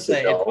I do want to good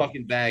say to it's know.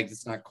 fucking bags.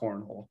 It's not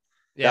cornhole.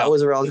 Yeah. That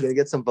was where I was gonna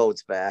get some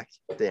votes back.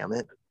 Damn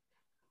it.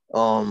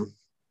 I'm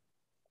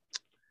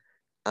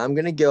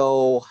gonna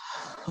go.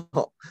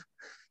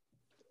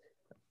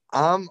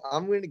 I'm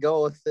gonna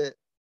go with it,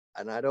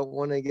 and I don't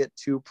want to get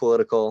too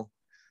political,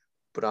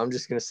 but I'm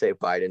just gonna say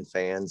Biden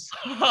fans.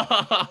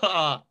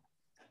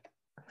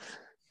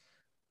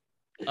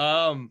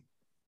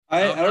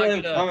 I don't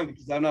really comment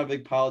because I'm not a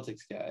big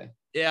politics guy.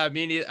 Yeah, I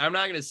mean, I'm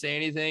not gonna say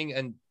anything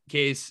in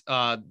case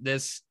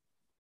this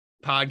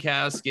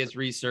podcast gets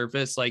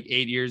resurfaced like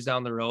 8 years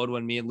down the road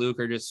when me and Luke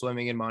are just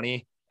swimming in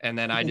money, and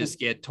then I just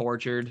get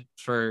tortured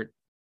for.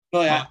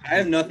 Well, yeah, I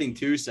have nothing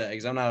to say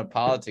because I'm not a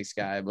politics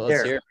guy. But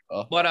let's hear it.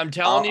 Will. But I'm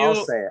telling you,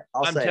 I'll say it.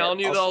 I'm telling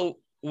you though,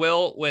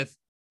 Will, with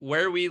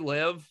where we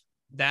live,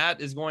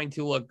 that is going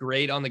to look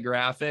great on the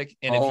graphic.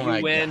 And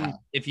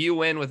if you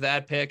win with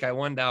that pick, I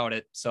wouldn't doubt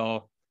it.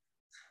 So.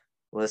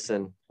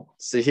 Listen,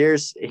 so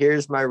here's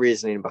my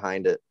reasoning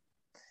behind it.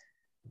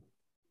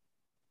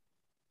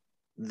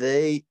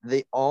 They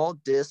all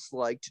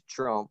disliked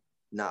Trump,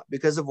 not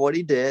because of what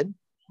he did,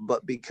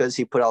 but because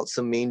he put out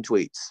some mean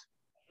tweets.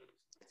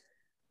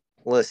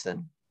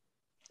 Listen,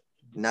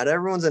 not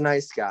everyone's a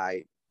nice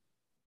guy.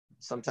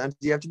 Sometimes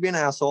you have to be an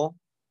asshole.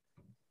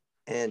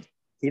 And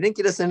he didn't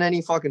get us in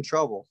any fucking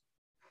trouble.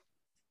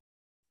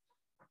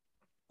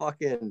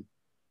 Fucking,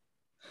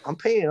 I'm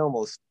paying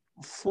almost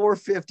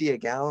 $4.50 a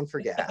gallon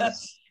for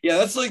gas. Yeah,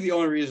 that's like the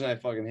only reason I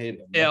fucking hate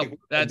him. Yeah, like,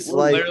 that's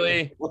like,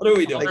 literally. What are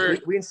we doing?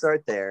 Like, we can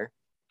start there.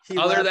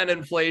 Other than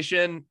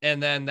inflation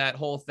and then that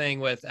whole thing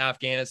with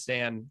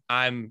Afghanistan,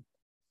 I'm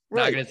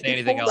not going to say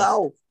anything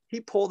else. He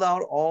pulled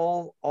out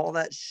all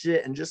that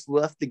shit and just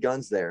left the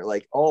guns there.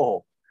 Like,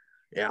 oh,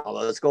 yeah,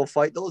 let's go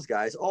fight those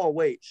guys. Oh,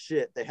 wait,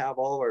 shit. They have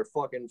all of our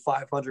fucking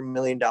 $500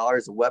 million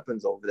of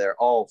weapons over there.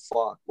 Oh,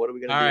 fuck. What are we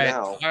going to do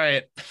now? All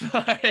right.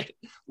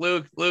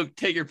 Luke,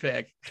 take your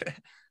pick.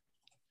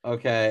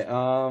 Okay.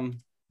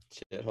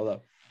 Shit, hold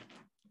up.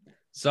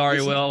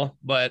 Sorry, Will,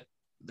 but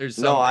there's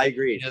some I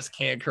agree. You just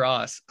can't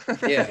cross.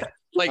 Yeah.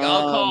 Like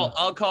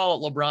I'll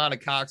call LeBron a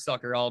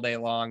cocksucker all day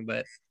long,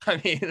 but I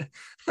mean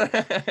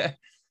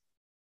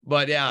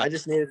But yeah, I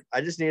just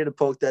needed to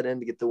poke that in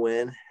to get the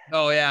win.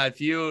 oh yeah, if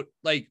you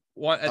like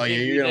one, I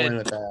think you're gonna win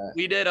with that.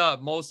 we did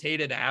most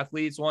hated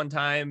athletes one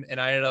time, and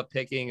I ended up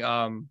picking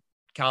Colin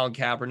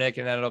Kaepernick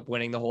and ended up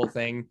winning the whole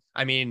thing.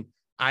 I mean,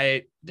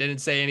 I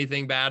didn't say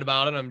anything bad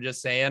about it. I'm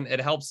just saying it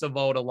helps the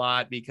vote a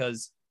lot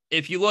because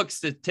if you look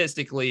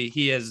statistically,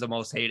 he is the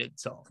most hated.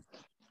 So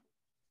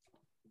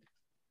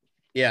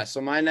yeah. So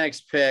my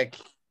next pick.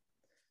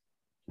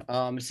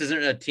 This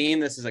isn't a team.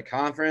 This is a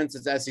conference.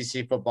 It's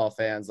SEC football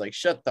fans. Like,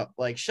 shut the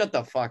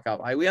fuck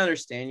up. We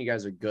understand you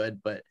guys are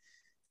good, but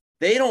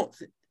they don't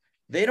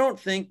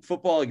think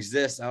football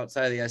exists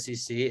outside of the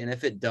SEC. And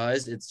if it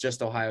does, it's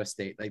just Ohio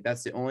State. Like,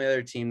 that's the only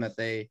other team that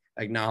they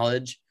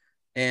acknowledge.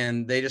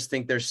 And they just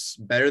think they're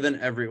better than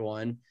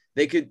everyone.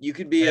 You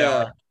could be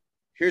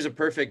here's a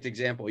perfect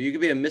example. You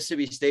could be a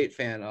Mississippi State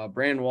fan.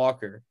 Brandon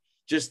Walker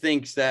just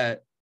thinks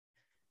that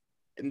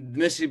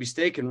Mississippi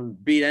State can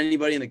beat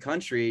anybody in the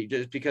country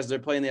just because they're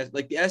playing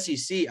the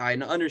SEC. I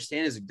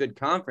understand is a good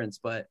conference,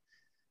 but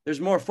there's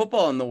more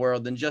football in the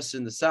world than just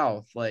in the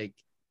South. Like,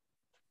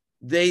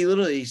 they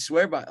literally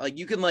swear by, like,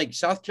 you can like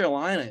South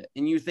Carolina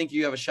and you think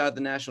you have a shot at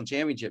the national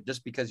championship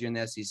just because you're in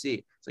the SEC.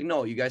 It's like,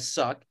 no, you guys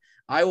suck.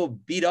 I will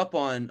beat up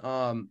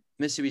on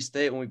Mississippi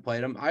State when we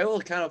played them. I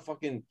will kind of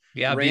fucking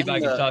beat by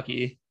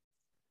Kentucky.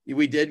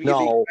 We did.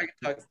 No.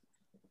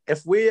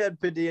 If we had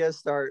Padilla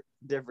start,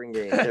 different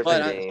game.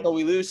 So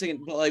we lose,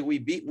 but like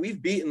we've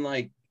beaten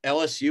like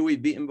LSU.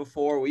 We've beaten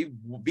before. We've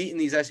beaten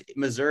these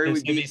Missouri.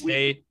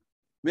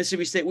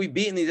 Mississippi State. We've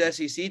beaten these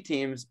SEC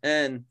teams,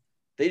 and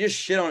they just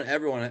shit on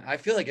everyone. I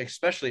feel like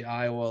especially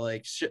Iowa,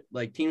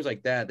 like teams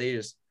like that. They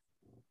just,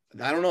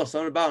 I don't know,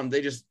 something about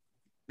them.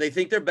 They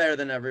think they're better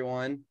than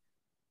everyone.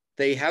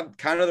 They have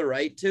kind of the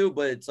right to,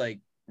 but it's like,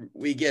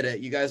 we get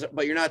it, you guys,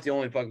 but you're not the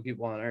only fucking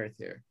people on earth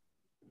here.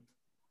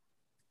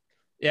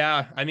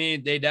 Yeah, I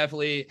mean, they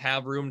definitely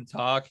have room to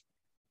talk,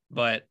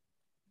 but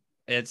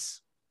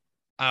it's,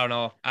 I don't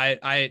know.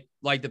 I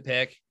like the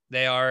pick.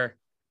 They are a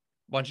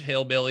bunch of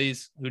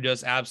hillbillies who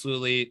just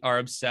absolutely are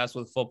obsessed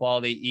with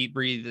football. They eat,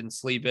 breathe, and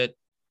sleep it.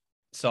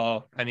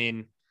 So, I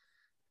mean,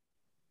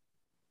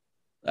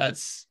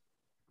 that's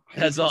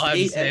all I have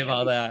to say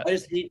about that. I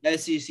just hate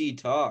SEC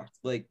talk.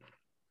 Like,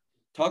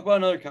 talk about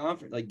another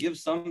conference. Like, give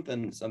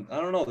something. I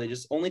don't know. They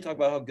just only talk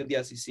about how good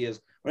the SEC is.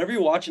 Whenever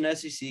you watch an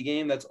SEC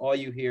game, that's all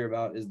you hear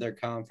about is their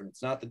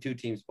conference, not the two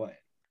teams playing.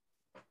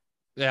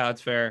 Yeah,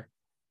 that's fair.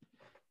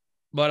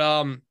 But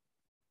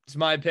it's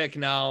my pick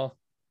now.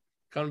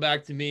 Coming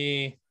back to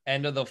me,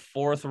 end of the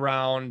fourth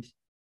round.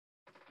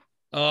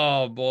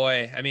 Oh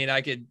boy. I mean,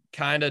 I could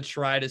kind of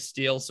try to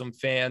steal some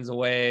fans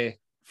away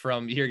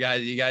from here,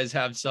 guys. You guys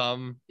have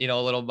some,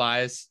 little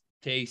bias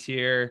takes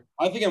here.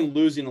 I think I'm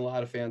losing a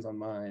lot of fans on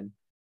mine.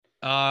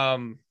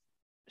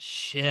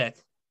 Shit.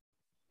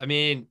 I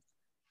mean,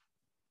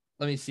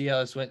 let me see how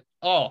this went.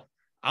 Oh,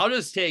 I'll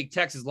just take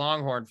Texas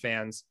Longhorn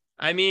fans.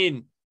 I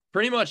mean,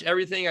 pretty much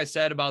everything I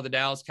said about the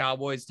Dallas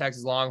Cowboys,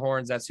 Texas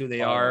Longhorns, that's who they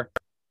are.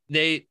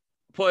 They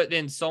put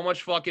in so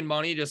much fucking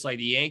money, just like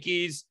the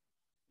Yankees.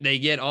 They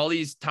get all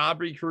these top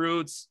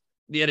recruits.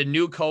 They had a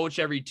new coach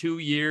every 2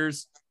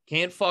 years.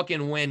 Can't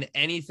fucking win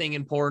anything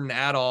important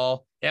at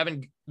all. They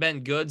haven't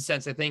been good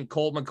since, I think,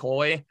 Colt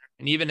McCoy.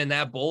 And even in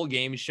that bowl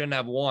game, he shouldn't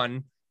have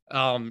won.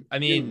 I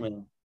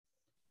mean,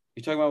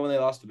 you talking about when they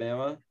lost to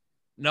Bama?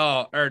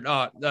 No, or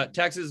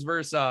Texas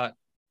versus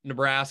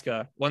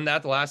Nebraska. Wasn't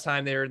that the last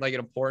time they were like an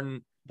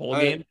important bowl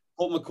game?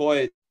 Colt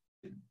McCoy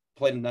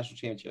played in the national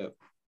championship.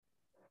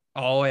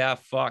 Oh yeah,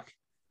 fuck.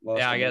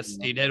 I guess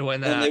he did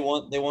win that.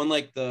 And they won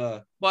like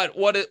the. But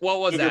what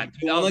was that?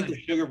 They won like the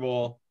Sugar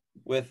Bowl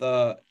with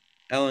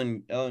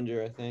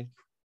Ellinger, I think.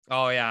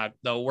 Oh yeah,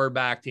 the we're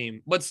back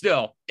team. But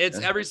still, it's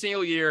every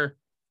single year.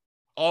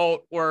 Oh,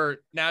 we're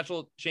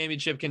national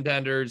championship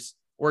contenders.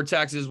 We're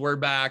Texas. We're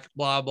back.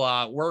 Blah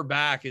blah. We're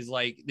back is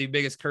like the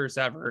biggest curse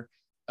ever.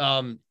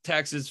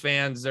 Texas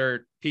fans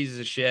are pieces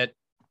of shit.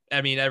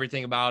 I mean,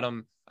 everything about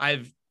them.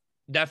 I've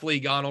definitely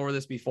gone over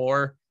this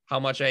before. How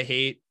much I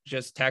hate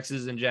just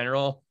Texas in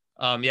general.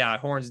 Yeah,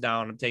 horns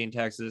down. I'm taking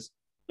Texas.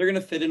 They're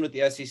gonna fit in with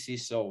the SEC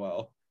so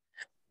well.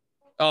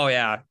 Oh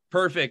yeah,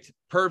 perfect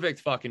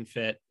fucking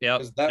fit. Yeah,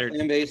 because that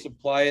fan base,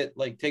 apply it,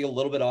 like take a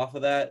little bit off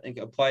of that and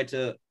apply it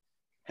to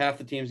half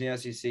the teams in the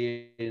SEC,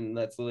 and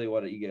that's literally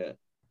what you get.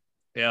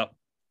 Yeah.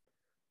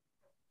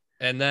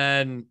 And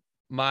then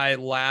my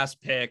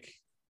last pick,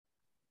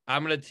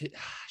 I'm gonna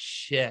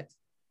shit.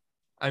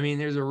 I mean,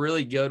 there's a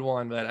really good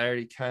one, but I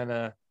already kind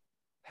of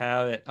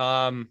have it.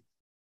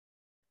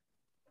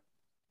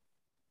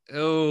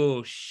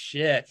 Oh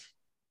shit.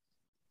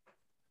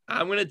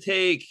 I'm gonna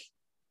take.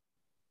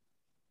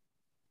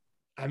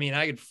 I mean,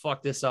 I could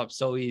fuck this up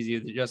so easy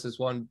with just this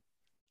one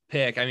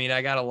pick. I mean,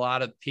 I got a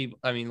lot of people.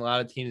 I mean, a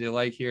lot of teams I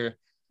like here.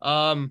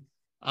 I'll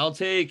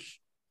take.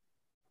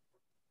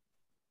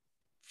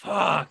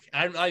 Fuck.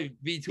 I'm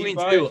between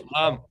two.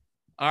 All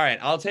right.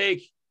 I'll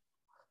take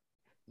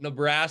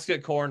Nebraska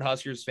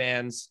Cornhuskers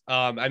fans.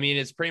 I mean,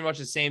 it's pretty much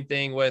the same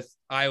thing with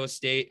Iowa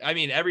State. I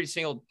mean,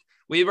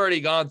 we've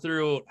already gone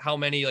through how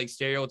many like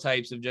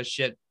stereotypes of just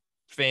shit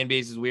fan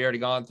bases we already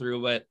gone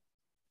through, but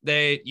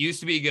they used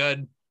to be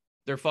good.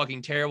 They're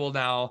fucking terrible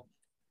now.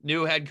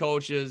 New head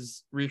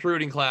coaches,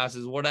 recruiting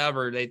classes,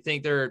 whatever. They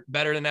think they're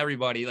better than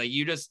everybody. Like,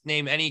 you just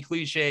name any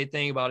cliche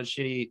thing about a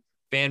shitty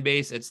fan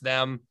base, it's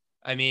them.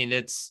 I mean,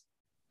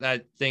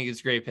 I think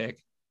it's a great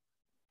pick.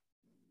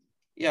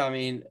 Yeah, I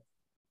mean,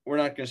 we're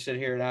not going to sit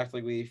here and act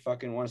like we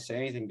fucking want to say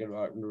anything good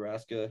about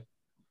Nebraska.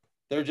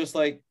 They're just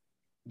like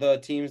the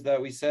teams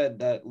that we said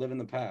that live in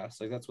the past.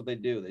 Like, that's what they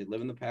do. They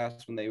live in the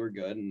past when they were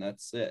good, and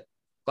that's it.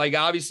 Like,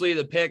 obviously,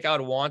 the pick I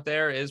would want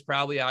there is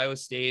probably Iowa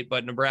State,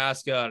 but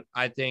Nebraska,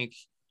 I think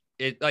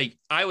like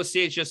Iowa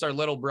State's just our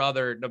little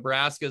brother.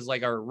 Nebraska's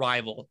like our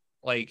rival.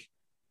 Like,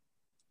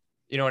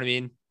 you know what I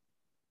mean?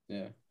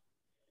 Yeah.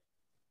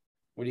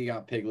 What do you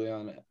got, Pigley,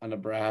 on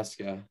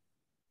Nebraska?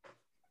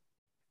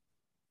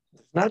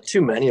 Not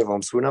too many of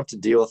them, so we don't have to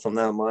deal with them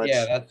that much.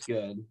 Yeah, that's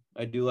good.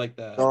 I do like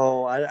that.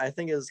 So I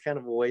think it was kind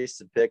of a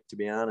wasted pick, to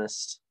be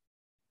honest.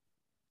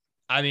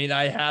 I mean,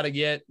 I had to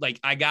get, like,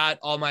 I got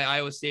all my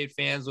Iowa State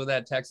fans with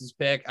that Texas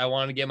pick. I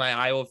wanted to get my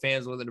Iowa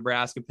fans with the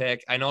Nebraska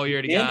pick. I know you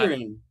already got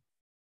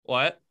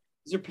what?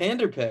 These are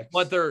pander picks.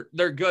 But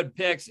they're good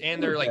picks,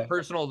 and they're like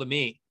personal to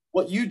me.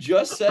 What you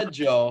just said,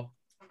 Joe,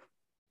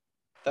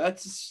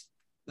 that's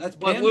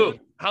But Luke,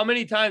 how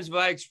many times have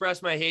I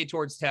expressed my hate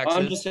towards Texas?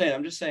 I'm just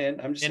saying.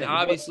 And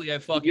obviously, I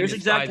fucking here's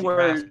exactly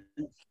where.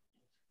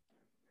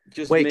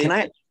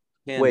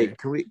 Wait,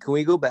 can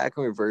we go back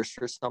and reverse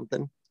for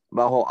something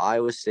about how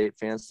Iowa State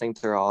fans think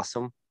they're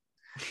awesome?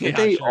 Did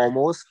they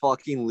almost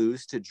fucking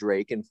lose to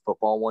Drake in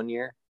football one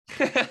year?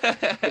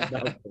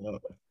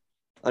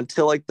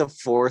 Until like the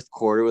fourth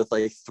quarter with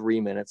like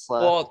 3 minutes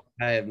left. Well,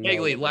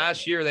 Higley,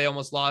 last year they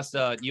almost lost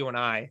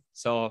UNI.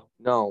 So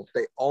no,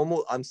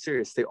 I'm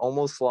serious. They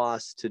almost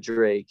lost to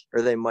Drake,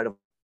 or they might have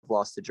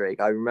lost to Drake.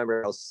 I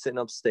remember I was sitting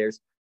upstairs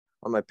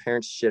on my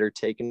parents' shitter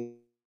taking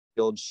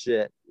old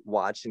shit,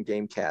 watching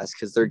Gamecast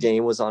because their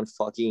game was on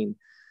fucking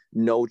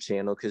no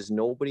channel because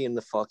nobody in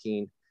the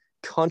fucking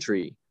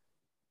country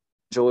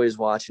enjoys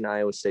watching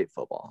Iowa State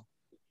football.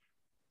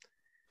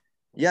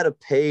 You had to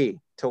pay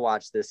to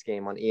watch this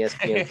game on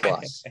ESPN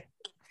Plus.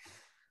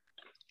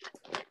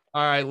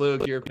 All right,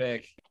 Luke, your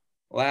pick.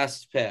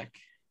 Last pick.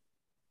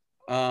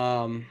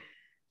 I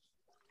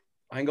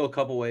can go a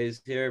couple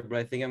ways here, but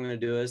I think I'm going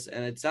to do this,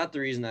 and it's not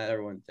the reason that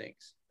everyone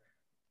thinks.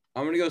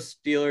 I'm going to go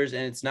Steelers,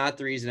 and it's not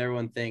the reason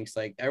everyone thinks.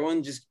 Like,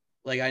 everyone just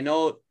 – like, I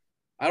know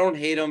I don't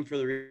hate them for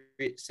the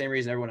same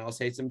reason everyone else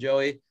hates them,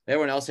 Joey.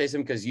 Everyone else hates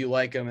them because you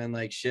like them and,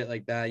 like, shit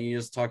like that, and you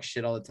just talk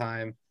shit all the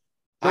time.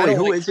 Wait,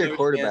 who is your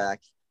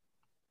quarterback?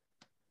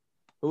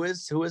 Who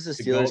is the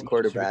Steelers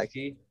quarterback?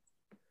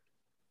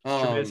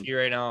 Trubisky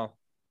right now.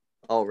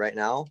 Oh, right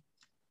now?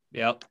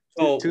 Yep.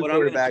 Two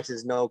quarterbacks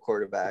is no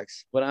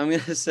quarterbacks. What I'm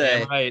gonna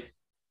say right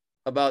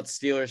about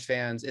Steelers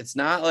fans, it's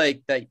not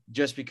like that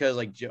just because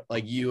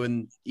like you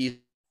and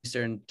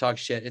Eastern talk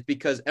shit. It's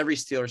because every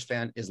Steelers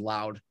fan is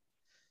loud.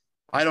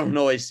 I don't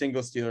know a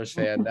single Steelers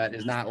fan that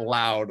is not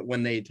loud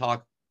when they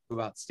talk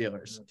about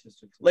Steelers.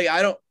 Like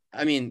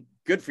I mean,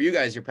 good for you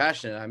guys. You're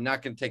passionate. I'm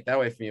not gonna take that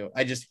away from you.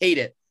 I just hate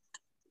it.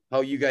 How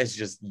you guys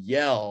just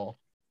yell.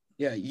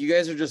 Yeah, you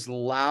guys are just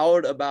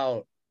loud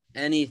about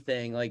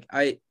anything. Like,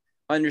 I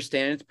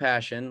understand it's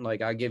passion.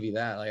 Like, I give you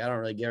that. Like, I don't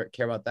really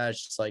care about that.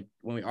 It's just like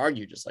when we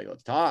argue, just like,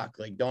 let's talk.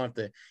 Like, don't have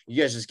to,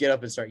 you guys just get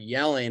up and start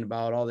yelling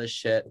about all this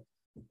shit.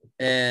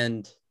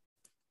 And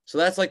so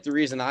that's like the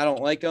reason I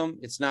don't like them.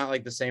 It's not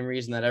like the same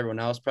reason that everyone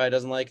else probably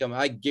doesn't like them.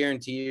 I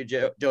guarantee you,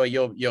 Joey,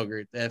 you'll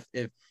agree.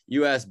 If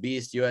you ask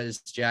Beast, you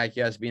ask Jack,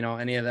 you ask,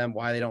 any of them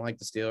why they don't like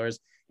the Steelers,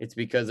 it's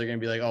because they're going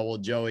to be like, oh, well,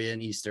 Joey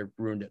and Easter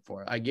ruined it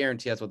for it. I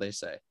guarantee that's what they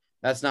say.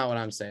 That's not what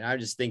I'm saying. I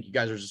just think you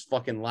guys are just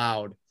fucking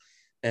loud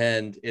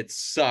and it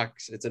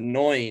sucks. It's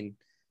annoying.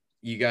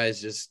 You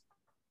guys just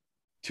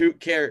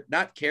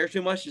not care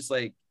too much. Just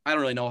like, I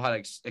don't really know how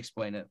to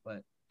explain it,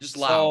 but just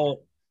loud.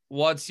 So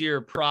what's your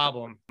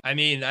problem? I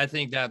mean, I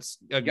think that's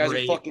you guys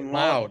are fucking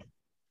loud.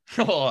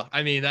 Oh,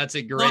 I mean, that's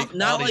a great.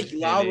 Not like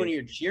loud when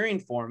you're cheering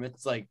for them.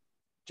 It's like,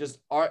 just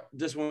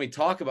when we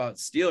talk about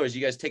Steelers,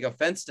 you guys take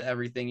offense to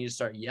everything. You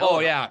start yelling. Oh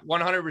yeah,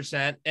 100%.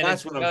 And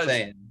that's what I'm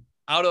saying.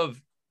 Out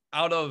of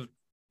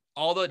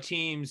all the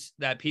teams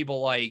that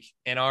people like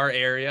in our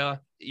area,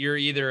 you're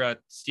either a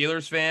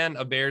Steelers fan,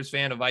 a Bears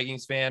fan, a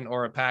Vikings fan,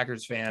 or a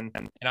Packers fan.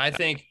 And I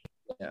think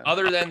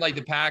other than like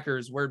the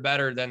Packers, we're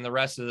better than the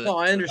rest of the. No,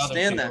 I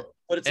understand that,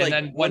 but it's and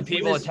then when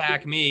people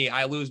attack me,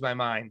 I lose my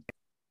mind.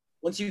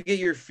 Once you get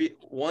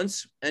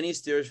once any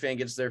Steelers fan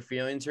gets their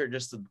feelings hurt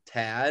just a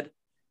tad,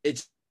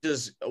 it's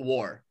just a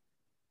war.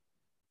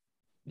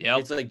 Yeah,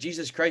 it's like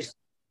Jesus Christ.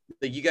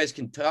 Like, you guys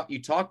can talk,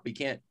 but you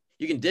can't.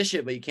 You can dish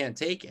it, but you can't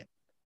take it.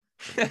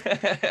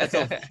 That's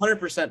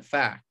 100%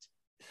 fact.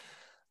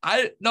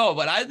 But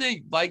I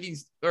think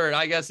Vikings, or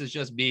I guess it's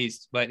just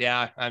Beast. But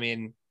yeah, I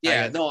mean,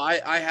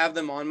 I have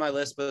them on my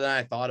list, but then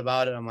I thought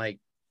about it. I'm like,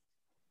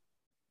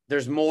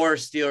 there's more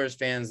Steelers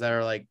fans that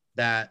are like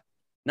that,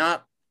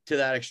 not to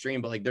that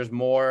extreme, but like there's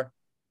more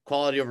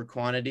quality over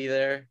quantity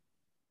there.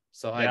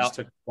 So I just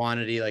took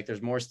quantity. Like,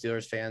 there's more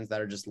Steelers fans that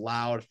are just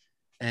loud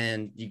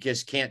and you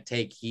just can't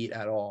take heat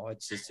at all.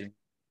 It's just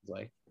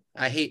like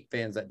I hate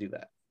fans that do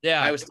that.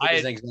 Yeah, I was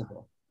an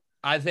example.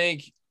 I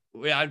think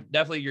I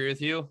definitely agree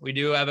with you. We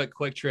do have a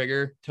quick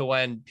trigger to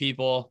when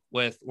people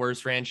with worse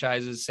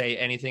franchises say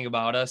anything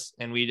about us,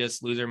 and we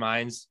just lose our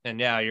minds. And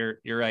yeah, you're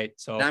right.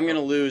 So And I'm gonna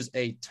lose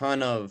a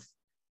ton of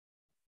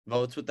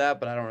votes with that,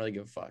 but I don't really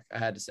give a fuck. I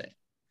had to say,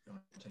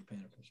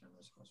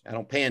 I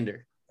don't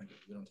pander.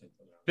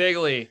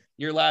 Bigley,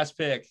 your last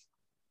pick.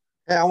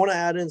 Hey, I want to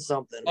add in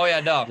something. Oh yeah,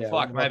 no, Yeah,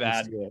 fuck, my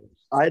bad.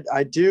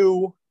 I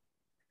do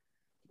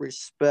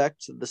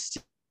respect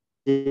the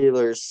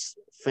Steelers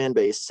fan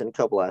base in a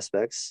couple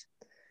aspects.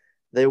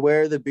 They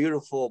wear the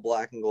beautiful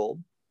black and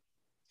gold,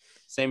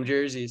 Same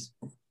jerseys.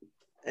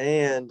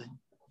 and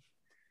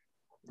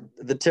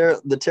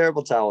the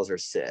terrible towels are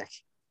sick.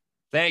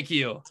 Thank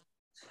you.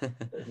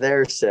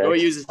 They're sick. Go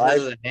use it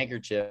as a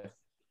handkerchief.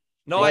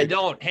 No, Like- I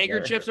don't.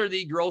 Handkerchiefs are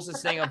the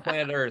grossest thing on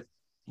planet Earth.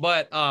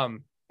 But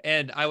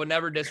and I would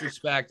never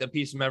disrespect a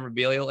piece of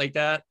memorabilia like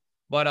that.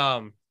 But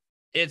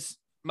it's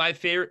my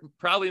favorite,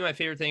 probably my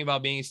favorite thing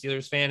about being a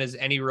Steelers fan is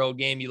any road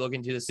game you look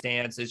into the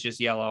stands, it's just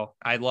yellow.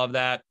 I love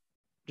that.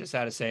 Just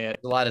had to say it.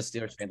 A lot of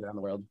Steelers fans around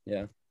the world.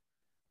 Yeah.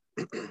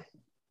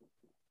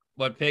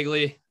 But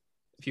Pigley,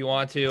 if you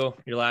want to,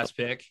 your last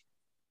pick.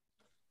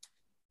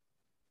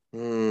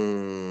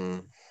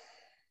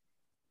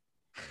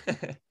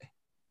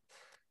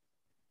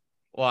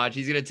 Watch,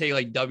 he's gonna take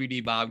like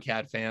WD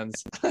Bobcat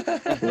fans.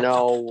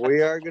 No,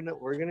 we're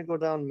gonna go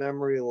down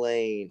memory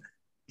lane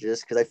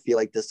just because I feel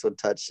like this would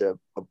touch a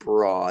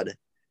broad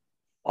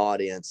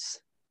audience,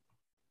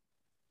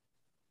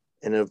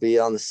 and it'll be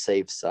on the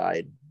safe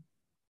side.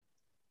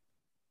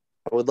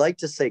 I would like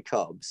to say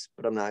Cubs,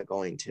 but I'm not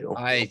going to.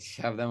 I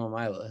have them on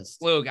my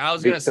list. Luke, I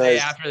was gonna say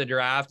Because- after the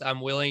draft,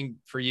 I'm willing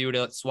for you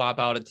to swap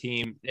out a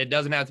team. It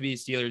doesn't have to be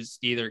Steelers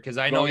either, because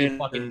I know you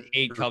fucking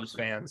hate Cubs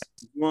fans.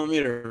 You want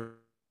me to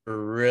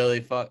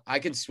really fuck? I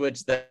could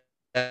switch them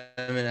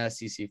in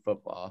SEC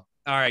football.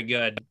 All right,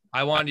 good.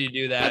 I wanted you to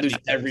do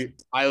that.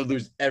 I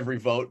lose every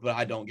vote, but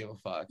I don't give a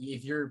fuck.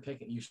 If you're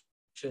picking, you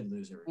should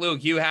lose every.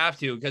 Luke, you have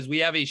to, because we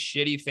have a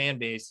shitty fan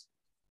base.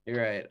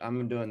 You're right.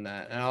 I'm doing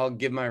that, and I'll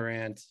give my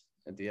rant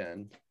at the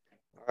end.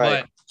 All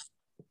right,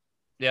 But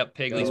yep,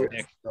 Pigley's Go.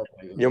 pick.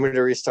 you want me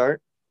to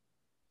restart?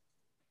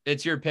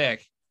 It's your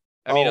pick.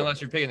 I mean, Oh.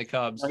 unless you're picking the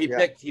Cubs. No, he Yeah.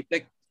 picked.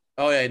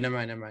 Oh yeah, never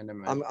mind.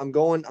 I'm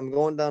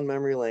going down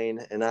memory lane,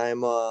 and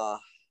I'm gonna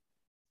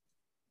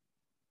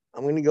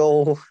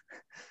go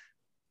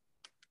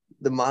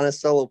the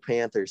Monticello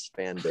Panthers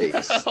fan base.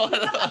 I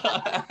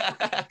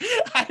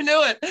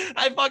knew it.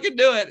 I fucking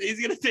knew it.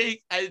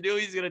 I knew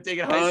he's gonna take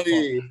it high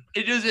school.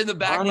 It just in the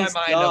back of my Honest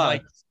mind. I'm God.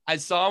 like, I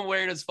saw him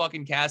wearing his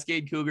fucking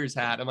Cascade Cougars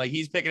hat. I'm like,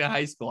 he's picking a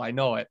high school. I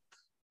know it.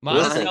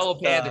 Monticello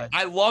Honest Panthers. God.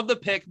 I love the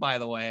pick, by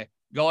the way.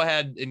 Go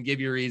ahead and give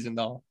your reason,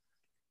 though.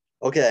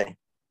 Okay.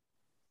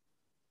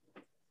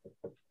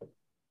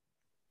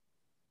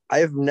 I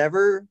have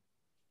never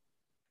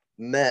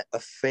met a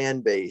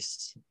fan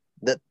base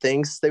that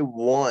thinks they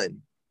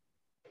won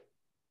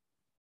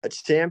a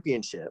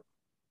championship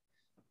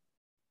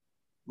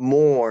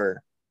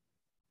more.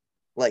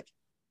 Like,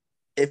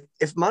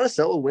 if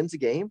Monticello wins a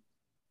game,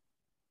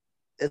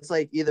 it's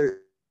like either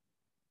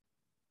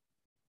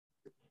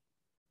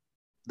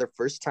their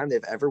first time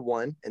they've ever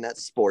won in that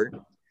sport.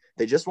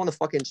 They just won the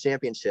fucking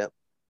championship.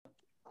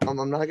 I'm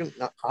not gonna.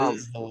 This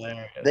is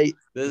hilarious. They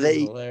This they-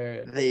 is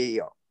hilarious. they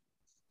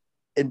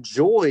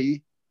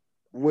enjoy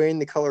wearing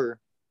the color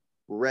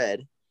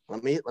red.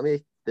 Let me.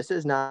 This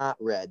is not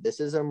red. This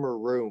is a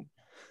maroon.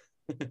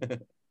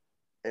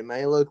 It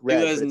may look He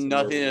red. has but it's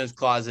nothing in maroon. his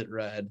closet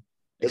red.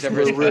 It's Except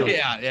for his maroon.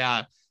 Cardinals.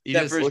 Yeah. You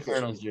Except just, for his look at-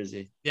 Cardinals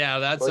jersey. yeah,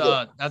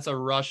 Look that's a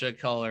Russia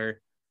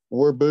color.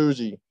 We're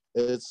bougie.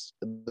 This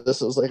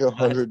is like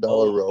 $100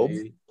 robe.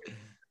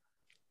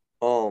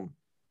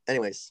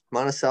 Anyways,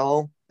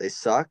 Monticello, they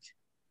suck.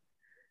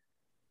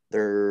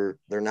 They're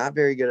not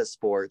very good at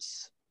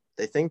sports.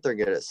 They think they're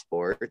good at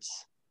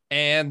sports.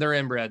 And they're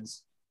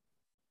inbreds.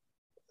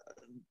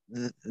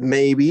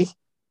 Maybe.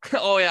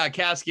 Oh yeah,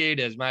 Cascade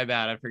is. My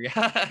bad. I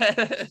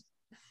forgot.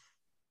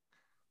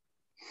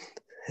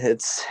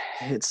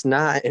 It's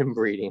not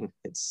inbreeding.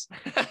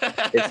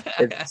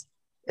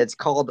 It's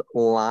called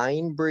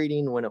line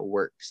breeding when it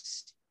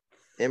works.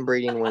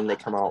 Inbreeding when they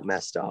come out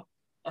messed up.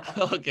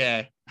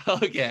 Okay.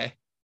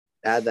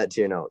 Add that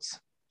to your notes.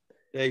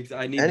 Thanks.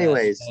 I need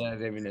Anyways.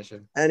 that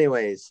ammunition.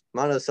 Anyways,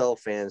 Monticello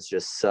fans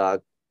just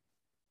suck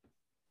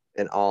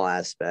in all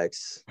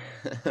aspects.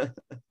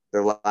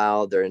 They're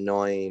loud. They're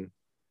annoying.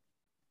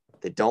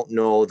 They don't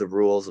know the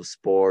rules of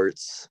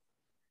sports.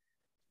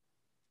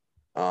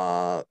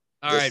 All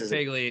This right, is-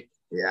 Pigley.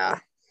 Yeah.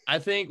 I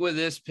think with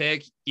this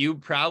pick, you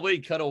probably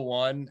could have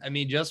won. I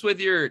mean, just with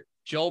your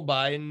Joe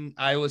Biden,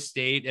 Iowa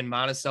State, and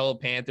Monticello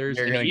Panthers,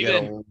 You're and gonna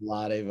even get a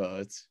lot of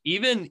votes.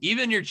 even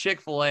your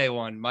Chick-fil-A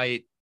one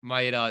might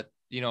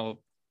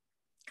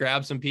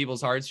grab some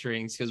people's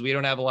heartstrings, because we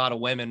don't have a lot of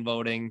women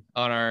voting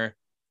on our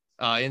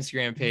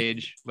Instagram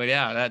page. But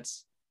yeah,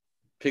 that's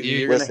Piggy, You-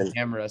 you're Listen. gonna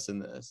hammer us in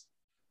this.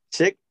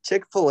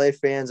 Chick-fil-A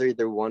fans are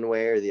either one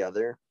way or the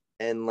other,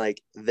 and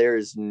like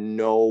there's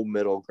no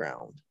middle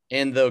ground.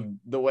 And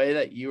the way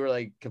that you were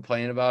like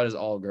complaining about is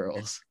all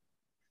girls.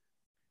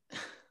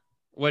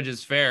 Which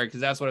is fair because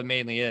that's what it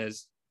mainly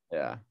is.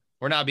 Yeah.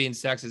 We're not being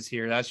sexist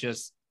here. That's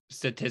just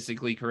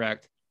statistically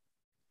correct.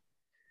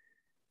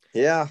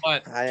 Yeah,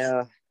 But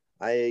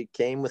I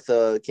came with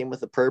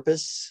a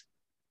purpose,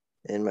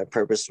 and my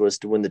purpose was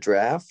to win the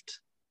draft.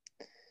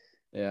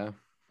 Yeah.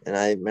 And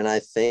I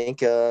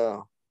think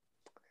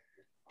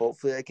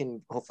hopefully I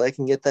can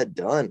get that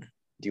done.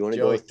 Do you want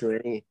to go through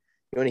any?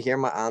 You want to hear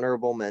my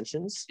honorable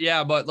mentions?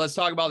 yeah, but let's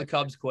talk about the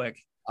Cubs quick.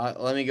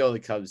 Let me go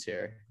with the Cubs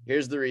here.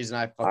 Here's the reason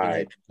I fucking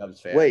hate the Cubs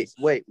fans.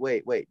 Wait.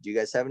 Do you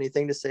guys have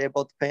anything to say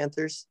about the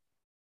Panthers?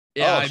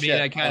 Yeah, Oh, I mean, shit.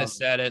 I kind of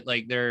said it.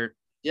 Like they're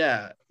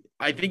Yeah,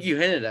 I think you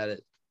hinted at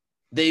it.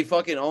 They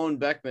fucking owned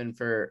Beckman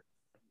for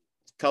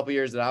a couple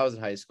years that I was in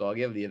high school. I'll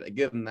give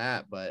them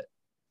that, but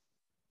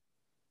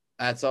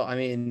that's all. I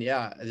mean,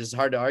 yeah, it's just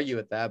hard to argue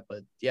with that,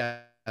 but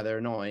yeah, they're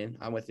annoying.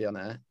 I'm with you on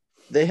that.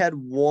 They had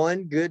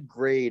one good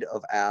grade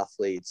of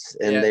athletes,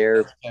 and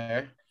fair.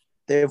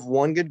 they have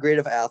one good grade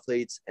of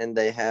athletes, and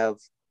they have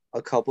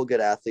a couple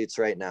good athletes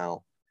right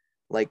now.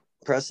 Like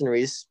Preston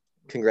Reese,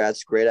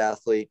 congrats, great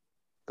athlete,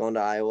 going to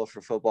Iowa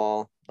for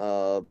football.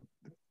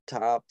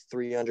 Top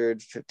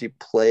 350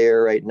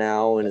 player right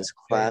now in his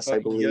class, I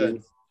believe.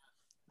 Good.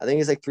 I think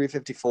he's like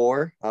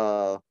 354.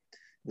 Not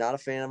a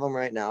fan of him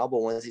right now,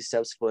 but once he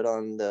steps foot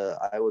on the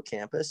Iowa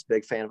campus,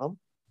 big fan of him.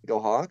 Go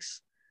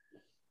Hawks.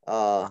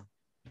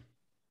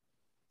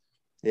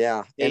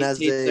 Yeah, and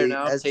as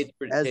a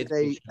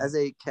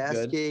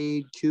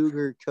Cascade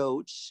Cougar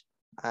coach,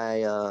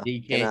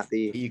 you can't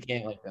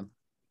like them.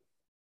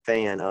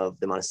 Fan of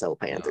the Monticello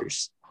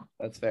Panthers. No,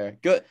 that's fair.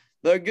 Good.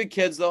 They're good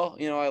kids though.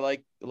 You know, I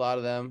like a lot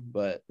of them,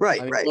 but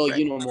right.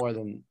 You know more of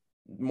them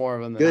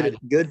than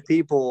good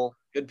people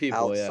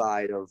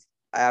outside of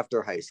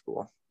after high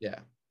school. Yeah.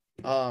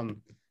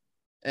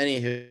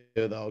 Anywho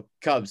though,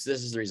 Cubs,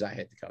 this is the reason I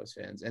hate the Cubs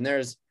fans. And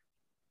there's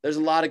a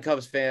lot of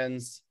Cubs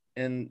fans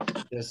in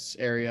this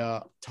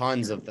area,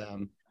 tons of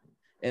them.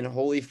 And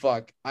holy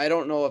fuck, I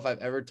don't know if I've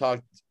ever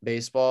talked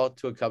baseball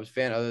to a Cubs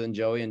fan other than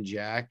Joey and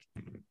Jack.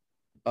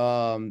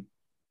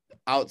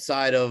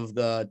 Outside of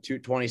the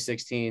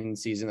 2016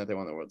 season that they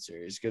won the World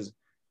Series, because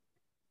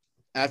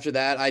after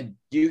that,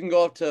 you can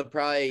go up to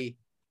probably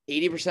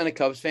 80% of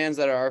Cubs fans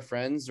that are our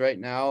friends right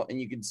now, and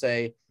you could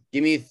say,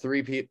 give me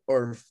 3 people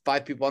or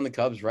 5 people on the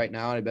Cubs right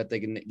now, and I bet they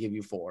can give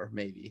you 4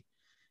 maybe.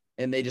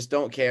 And they just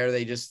don't care.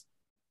 They just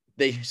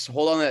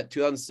hold on to that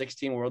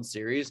 2016 World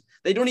Series.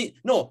 They don't even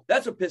no.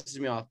 That's what pisses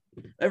me off.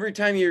 Every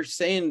time you're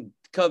saying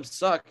Cubs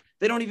suck,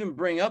 they don't even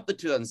bring up the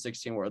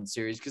 2016 World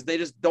Series because they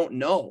just don't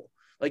know.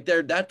 Like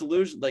they're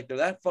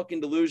that fucking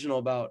delusional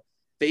about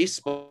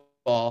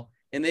baseball.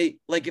 And they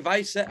like, if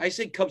I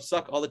say Cubs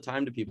suck all the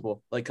time to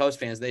people, like Cubs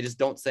fans, they just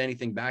don't say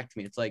anything back to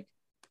me. It's like,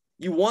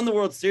 you won the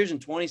World Series in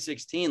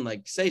 2016.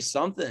 Like, say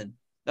something.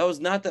 That was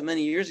not that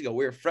many years ago.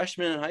 We were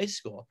freshmen in high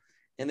school,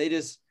 and it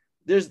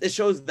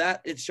shows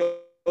that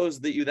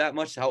you that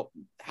much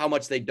how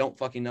much they don't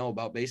fucking know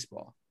about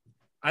baseball.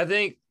 I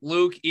think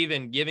Luke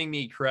even giving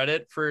me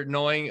credit for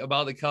knowing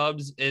about the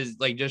Cubs is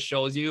like just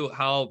shows you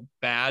how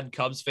bad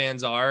Cubs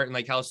fans are and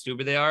like how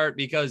stupid they are,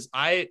 because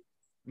I'm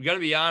going to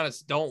be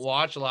honest, don't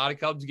watch a lot of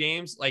Cubs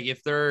games. Like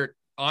if they're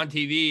on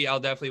TV, I'll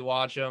definitely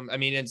watch them. I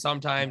mean, and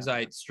sometimes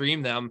I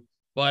stream them,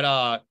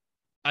 but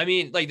I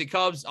mean, like the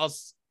Cubs, I'll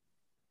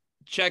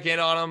check in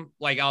on them.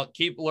 Like I'll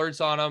keep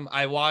alerts on them.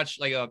 I watch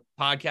like a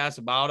podcast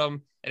about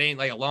them. It ain't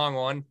like a long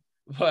one,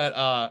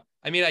 but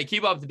I mean, I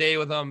keep up to date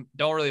with them.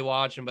 Don't really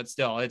watch them, but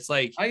still, it's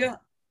like I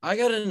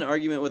got in an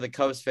argument with a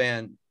Cubs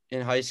fan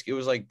in high school. It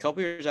was like a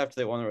couple years after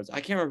they won the World Series.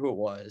 I can't remember who it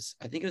was.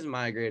 I think it was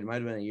my grade. It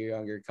might have been a year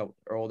younger, couple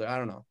or older. I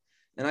don't know.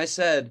 And I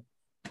said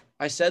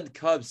the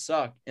Cubs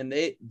suck, and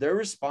their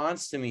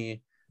response to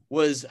me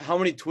was, "How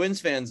many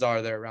Twins fans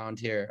are there around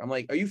here?" I'm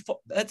like,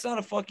 that's not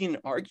a fucking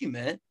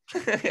argument.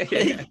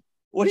 Like,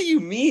 what do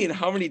you mean?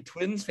 How many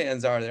Twins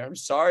fans are there? I'm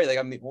sorry, like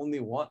I'm the only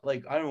one.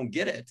 Like I don't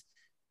get it.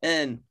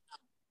 And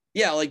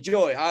yeah, like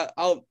Joey,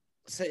 I'll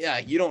say, yeah,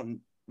 you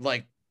don't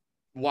like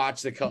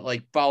watch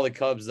follow the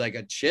Cubs like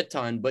a shit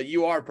ton, but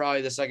you are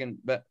probably the second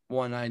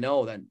one I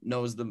know that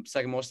knows the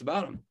second most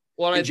about them.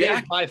 Well, I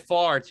think by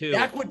far too.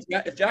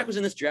 If Jack was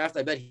in this draft,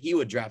 I bet he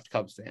would draft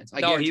Cubs fans.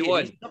 No, he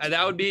would. And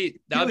that would be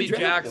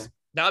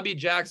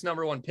Jack's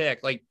number one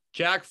pick. Like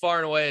Jack, far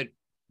and away,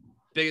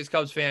 biggest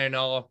Cubs fan I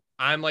know.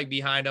 I'm like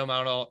behind him. I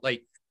don't know,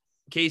 like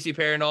Casey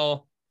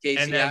Perrinol.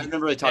 Casey, I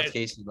never really talked to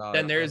Casey about it.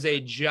 Then there's a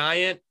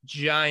giant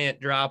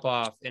drop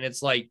off, and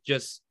it's like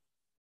just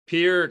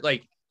pure,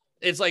 like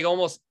it's like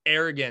almost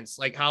arrogance,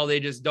 like how they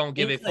just don't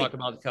give a fuck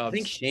about the Cubs.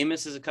 I think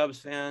Seamus is a Cubs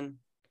fan.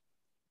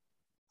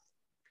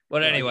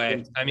 But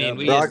anyway, I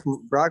mean,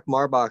 Brock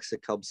Marbach's a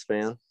Cubs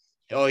fan.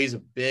 Oh, he's a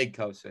big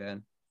Cubs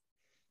fan.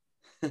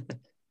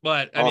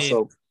 But I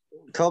also,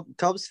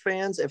 Cubs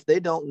fans, if they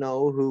don't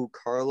know who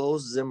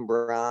Carlos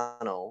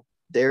Zambrano,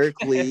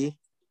 Derek Lee,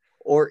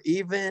 or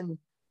even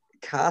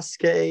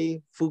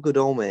Kasuke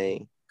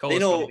Fukudome They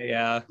know,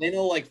 yeah. They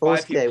know like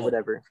 5 people.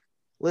 Whatever.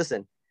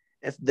 Listen,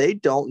 if they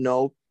don't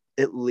know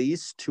at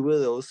least 2 of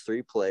those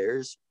 3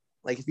 players,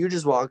 like if you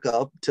just walk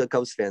up to a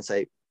Cubs fan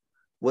site,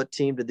 what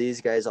team did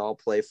these guys all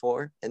play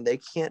for? And they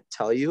can't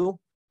tell you,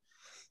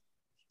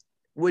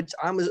 which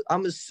I'm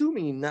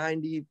assuming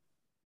 90%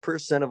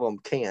 of them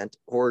can't,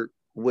 or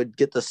would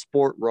get the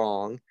sport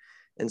wrong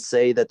and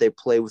say that they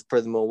play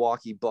for the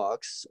Milwaukee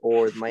Bucks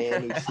or the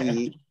Miami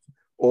Heat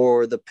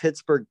or the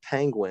Pittsburgh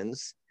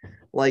Penguins.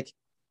 Like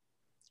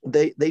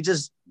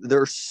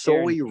they're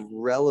so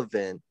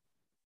irrelevant.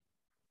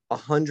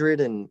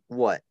 100 and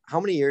what? How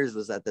many years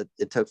was that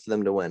it took for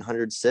them to win?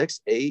 106,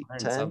 8,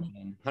 10?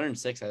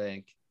 106, I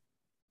think.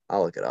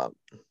 I'll look it up.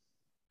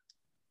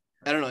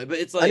 I don't know, but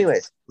it's like.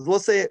 Anyways,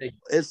 let's say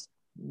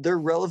they're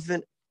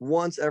relevant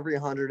once every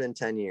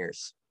 110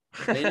 years.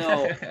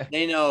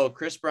 They know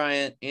Chris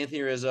Bryant,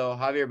 Anthony Rizzo,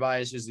 Javier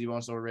Baez, who's the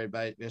most overrated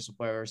baseball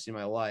player I've ever seen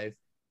in my life.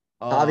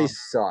 Javi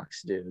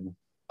sucks, dude.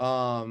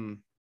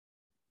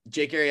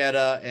 Jake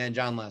Arrieta and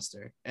John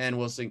Lester and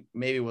Wilson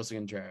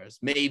Contreras.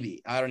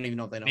 Maybe. I don't even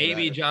know if they know.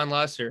 Maybe John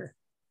Lester.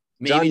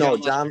 Maybe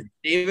John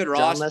David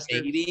Ross,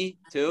 Lester, maybe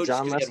too.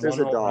 John Lester's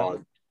a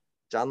dog.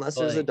 John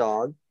Lester's a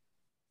dog.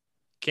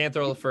 Can't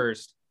throw the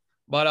first.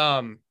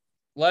 But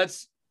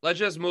let's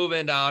just move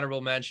into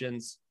honorable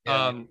mentions.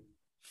 Yeah.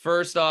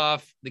 First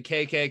off, the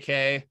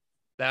KKK.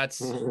 That's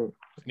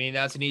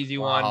that's an easy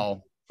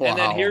one. And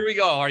then here we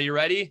go. Are you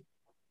ready?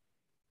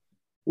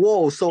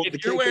 Whoa, so if the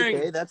you're KKK,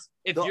 wearing, that's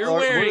if you're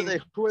wearing,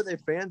 who are they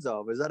fans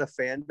of? Is that a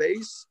fan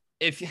base?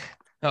 Okay.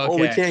 Oh,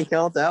 we can't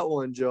count that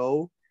one,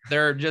 Joe.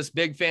 They're just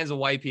big fans of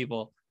white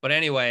people. But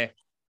anyway,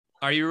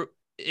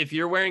 if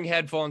you're wearing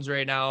headphones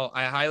right now,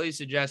 I highly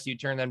suggest you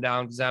turn them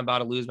down because I'm about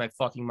to lose my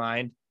fucking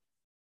mind.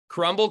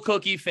 Crumble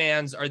cookie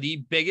fans are the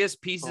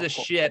biggest pieces of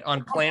shit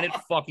on planet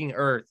fucking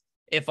Earth.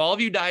 If all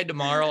of you died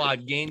tomorrow,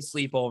 I'd gain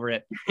sleep over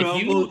it.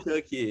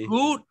 Cookie.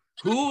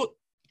 Who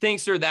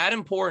thinks they're that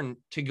important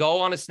to go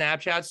on a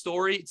Snapchat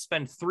story,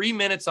 spend 3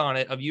 minutes on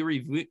it of you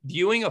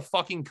reviewing a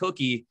fucking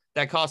cookie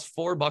that costs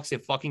 $4 a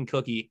fucking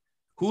cookie?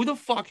 Who the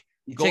fuck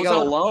goes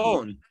out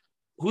alone?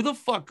 Who the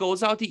fuck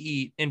goes out to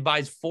eat and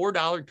buys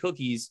 $4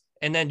 cookies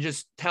and then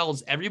just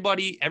tells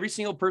everybody, every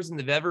single person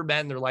they've ever met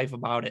in their life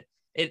about it?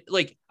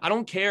 Like, I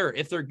don't care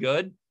if they're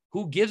good.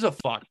 Who gives a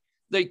fuck?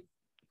 Like,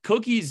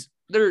 cookies,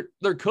 they're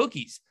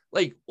cookies.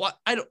 Like, what?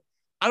 I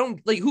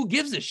don't like, who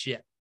gives a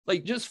shit?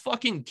 Like, just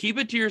fucking keep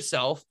it to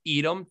yourself,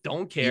 eat them,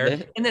 don't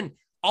care. And then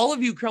all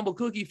of you Crumble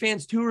Cookie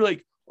fans too are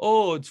like,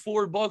 oh, it's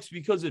 $4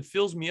 because it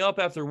fills me up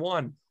after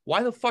one.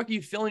 Why the fuck are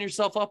you filling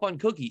yourself up on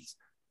cookies?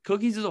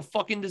 Cookies is a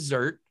fucking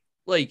dessert.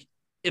 Like,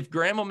 if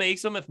grandma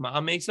makes them, if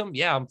mom makes them,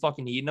 yeah, I'm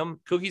fucking eating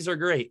them. Cookies are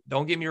great.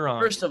 Don't get me wrong.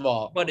 First of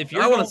all, but if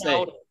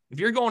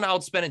you're going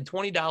out spending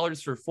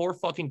 $20 for 4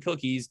 fucking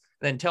cookies,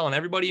 and then telling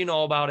everybody you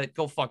know about it,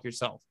 go fuck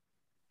yourself.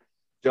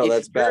 Joe,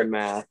 that's bad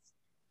math.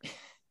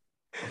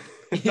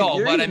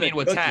 No, but I mean,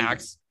 with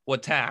tax.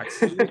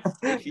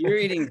 If you're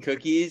eating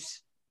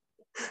cookies,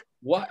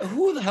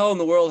 who the hell in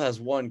the world has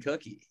one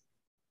cookie?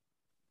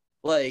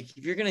 Like,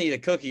 if you're gonna eat a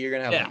cookie, you're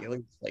gonna have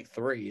like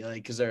 3, like,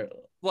 because they're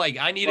like,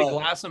 I need a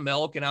glass of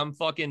milk, and I'm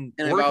fucking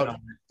and working about on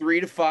it.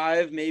 3 to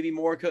 5, maybe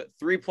more,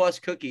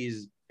 3+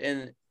 cookies,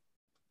 and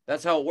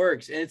that's how it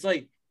works. And it's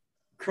like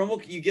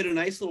Crumble, you get a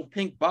nice little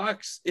pink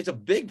box. It's a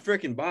big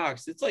freaking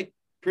box. It's like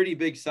pretty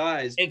big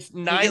size. It's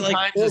 9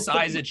 times the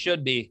size it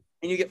should be.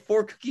 And you get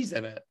 4 cookies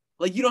in it.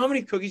 Like, you know how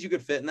many cookies you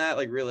could fit in that?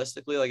 Like,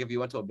 realistically, like if you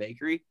went to a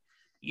bakery,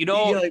 you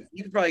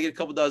could probably get a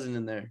couple dozen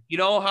in there. You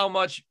know how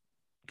much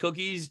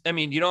cookies? I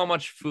mean, you know how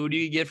much food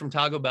you get from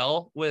Taco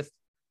Bell with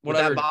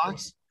whatever that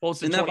box? Close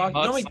to in that box.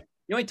 $20. You know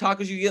how many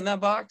tacos you get in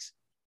that box?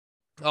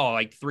 Oh,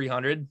 like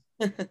 300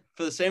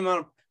 for the same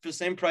amount, for the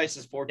same price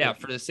as 4 cookies. Yeah,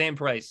 for the same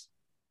price.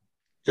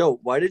 Joe,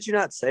 why did you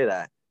not say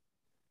that?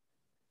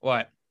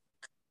 What?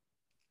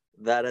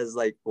 That is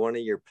like one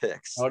of your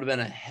picks. That would have been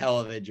a hell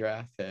of a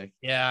draft pick.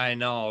 Yeah, I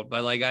know.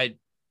 But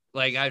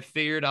I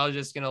figured I was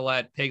just going to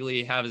let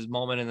Pigley have his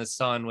moment in the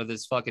sun with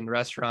his fucking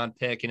restaurant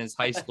pick and his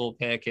high school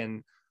pick.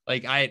 And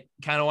like, I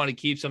kind of want to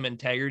keep some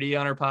integrity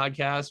on our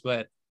podcast,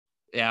 but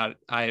yeah,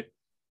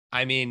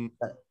 I mean,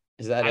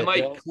 is that I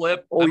might Joe?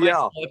 clip. Oh,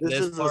 yeah.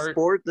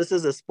 This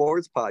is a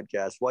sports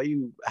podcast. Why are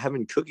you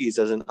having cookies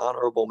as an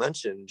honorable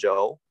mention,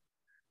 Joe?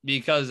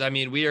 Because I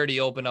mean, we already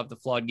opened up the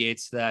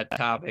floodgates to that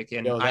topic,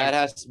 and that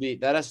has to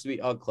be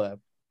a clip.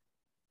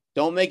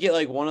 Don't make it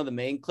like one of the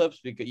main clips,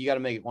 because you got to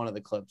make it one of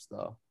the clips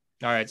though.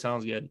 All right,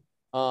 sounds good. Is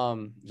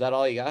that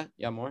all you got?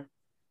 Yeah, more.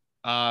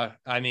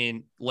 I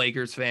mean,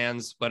 Lakers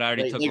fans, but I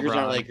already took Lakers LeBron,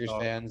 aren't Lakers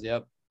fans.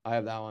 Yep, I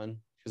have that one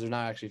because they're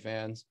not actually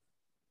fans.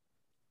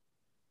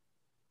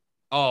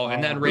 Oh,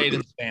 and then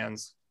Ravens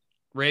fans.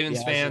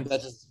 Ravens fans.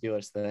 That's just a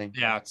Steelers thing.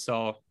 Yeah,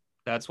 so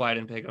that's why I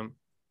didn't pick them.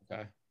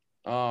 Okay.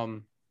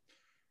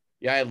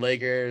 Yeah, I had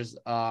Lakers,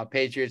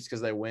 Patriots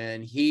because they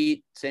win.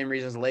 Heat, same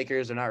reasons.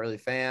 Lakers are not really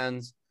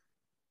fans.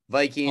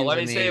 Vikings. Let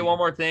me say one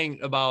more thing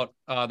about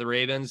the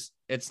Ravens.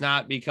 It's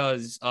not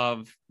because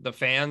of the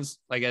fans.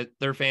 Like,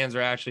 their fans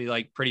are actually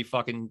like pretty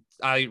fucking.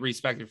 I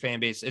respect their fan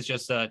base. It's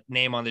just a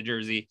name on the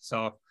jersey.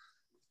 So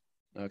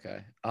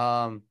Okay.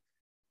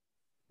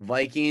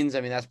 Vikings.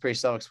 I mean, that's pretty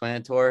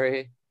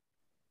self-explanatory.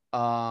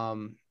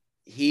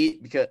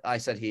 Heat, because I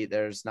said Heat.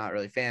 There's not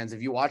really fans.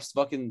 If you watch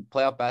fucking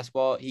playoff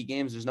basketball Heat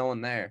games, there's no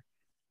one there.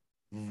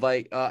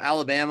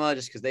 Alabama,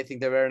 just because they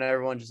think they're better than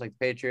everyone, just like the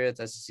Patriots.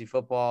 SEC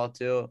football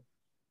too.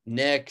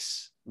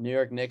 Knicks, New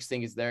York Knicks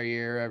think it's their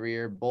year every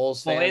year.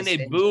 Bulls fans. Well, and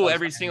they boo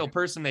every single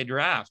person they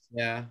draft.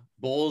 Yeah.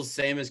 Bulls,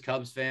 same as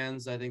Cubs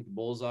fans. I think the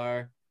Bulls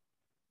are.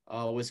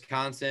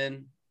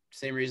 Wisconsin,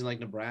 same reason like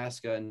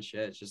Nebraska and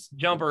shit. It's just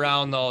Jump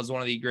around though is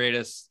one of the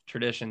greatest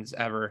traditions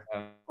ever.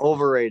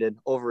 Overrated.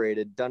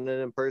 Done it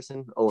in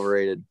person.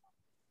 Overrated.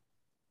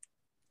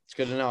 It's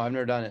good to know. I've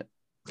never done it.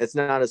 It's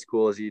not as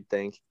cool as you'd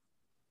think.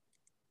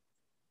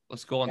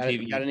 Let's go on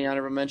TV. Got any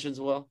honorable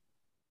mentions, Will?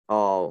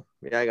 Oh,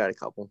 yeah, I got a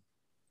couple.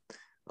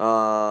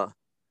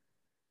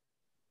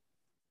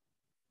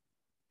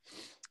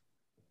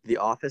 The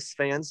Office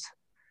fans.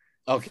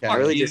 Okay. Fuck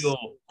really you. just-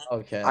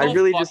 Okay. I Go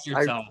really fuck just-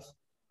 yourself.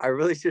 I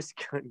really just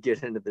couldn't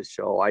get into the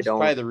show. I That's don't.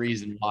 probably the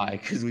reason why,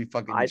 because we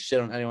fucking I- shit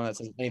on anyone that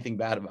says anything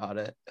bad about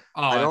it.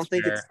 Oh, I don't that's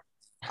think fair. it's.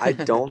 I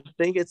don't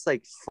think it's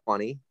like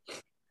funny.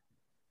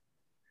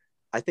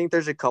 I think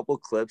there's a couple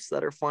clips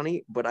that are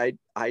funny, but I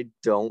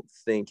don't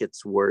think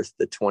it's worth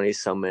the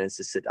 20-some minutes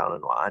to sit down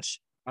and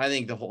watch. I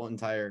think the whole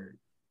entire.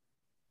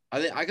 I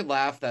think I could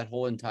laugh that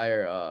whole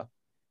entire.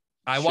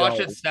 I watched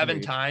show. it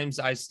 7 times.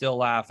 I still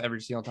laugh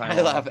every single time.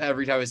 I laugh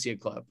every time I see a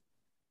clip.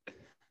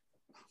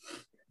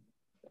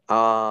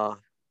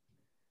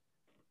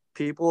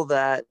 People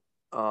that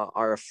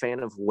are a fan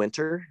of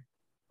winter,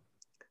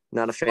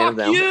 not a fan Fuck of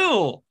them.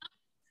 you.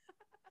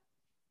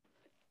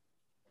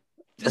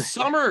 Just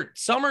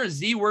summer is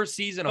the worst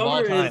season of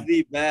all time. Is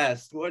the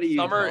best. What are you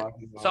Summer-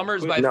 talking about?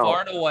 Summer's Quit- by No. far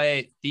and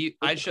away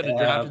I should have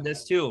Yeah. drafted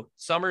this too.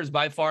 Summer's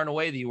by far and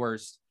away the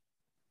worst.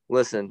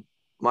 Listen,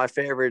 my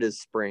favorite is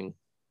spring.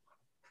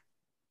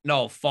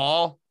 No,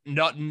 fall.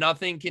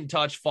 Nothing can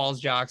touch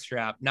fall's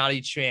jockstrap. Not a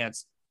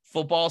chance.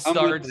 Football I'm with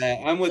starts. that.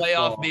 I'm with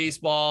Playoff fall.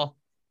 baseball.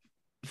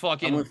 I'm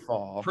Fucking with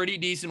fall. pretty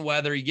decent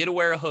weather. You get to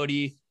wear a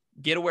hoodie.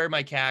 Get to wear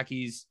my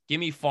khakis. Give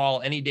me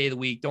fall any day of the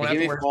week. Don't Give have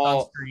to me wear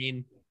fall.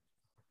 sunscreen.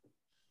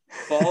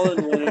 Fall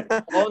and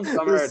winter. Fall and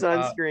summer The are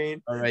top.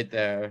 sunscreen. Are right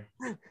there.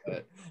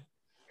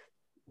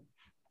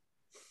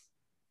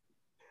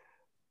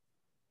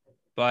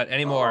 But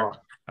any more?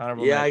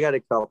 Honorable Yeah, I mention. got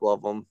a couple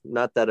of them.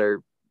 Not that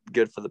are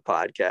good for the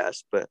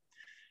podcast, but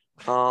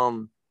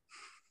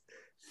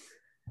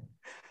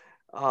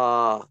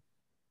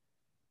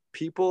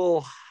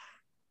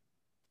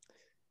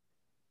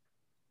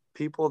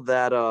people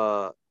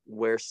that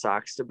wear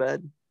socks to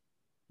bed.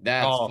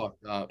 That's Oh,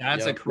 fucked up.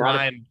 That's a Yep.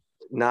 crime.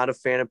 Not a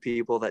fan of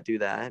people that do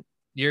that.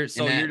 You're And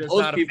just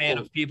those not a fan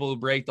people- of people who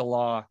break the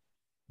law.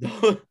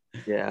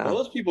 Yeah.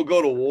 Those people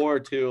go to war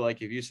too.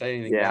 Like if you say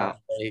anything Yeah.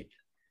 bad, like,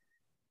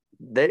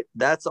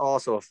 That's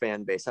also a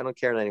fan base. I don't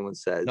care what anyone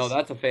says. no,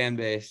 that's a fan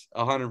base.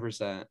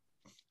 100%.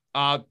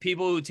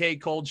 People who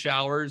take cold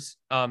showers,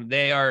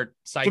 they are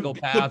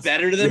psychopaths.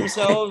 Better to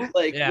themselves.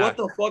 Like, Yeah. what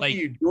the fuck Like, are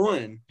you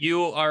doing?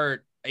 You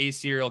are a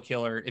serial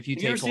killer if you Have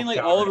take you ever cold seen like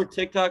showers. all over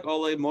TikTok,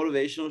 all like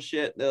motivational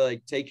shit? They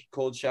like take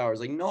cold showers.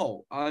 Like,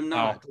 no, I'm No,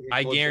 not. taking a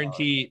I cold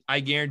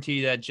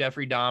guarantee that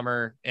Jeffrey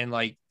Dahmer and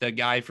like the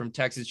guy from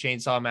Texas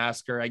Chainsaw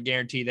Massacre, I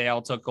guarantee they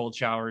all took cold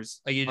showers.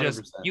 Like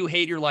 100%. you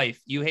hate your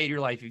life. You hate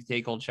your life if you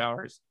take cold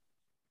showers.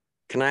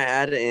 Can I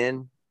add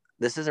in?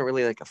 This isn't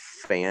really like a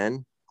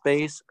fan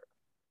base,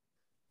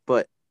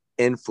 but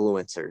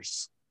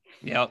influencers.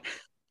 Yep.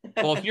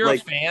 Well, if you're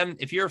Like-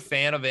 if you're a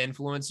fan of an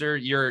influencer,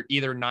 you're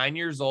either 9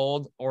 years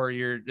old or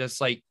you're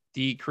just like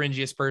the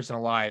cringiest person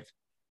alive.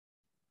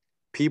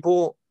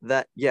 People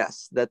that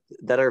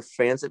are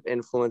fans of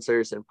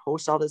influencers and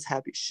post all this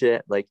happy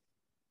shit. Like,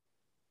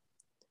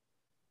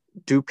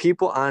 do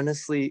people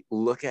honestly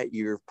look at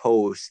your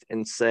post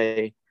and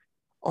say,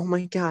 "Oh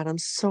my God, I'm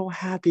so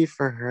happy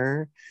for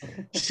her.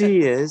 She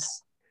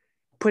is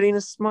putting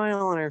a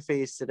smile on her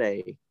face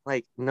today."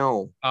 Like,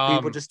 no,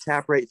 people just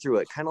tap right through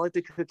it. Kind of like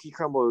the cookie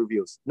crumble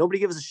reviews. Nobody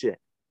gives a shit.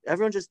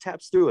 Everyone just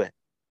taps through it.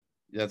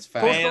 That's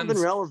Post fact. something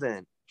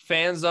relevant.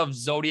 Fans of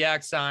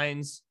zodiac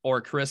signs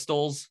or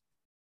crystals.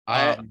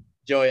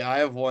 Joey, I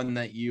have one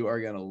that you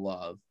are gonna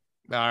love.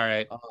 All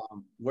right.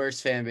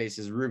 Worst fan base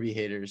is Ruby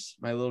haters.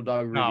 My little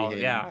dog Ruby. Oh,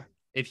 hater. yeah.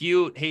 If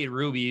you hate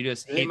Ruby, you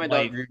just I hate hate my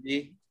life. dog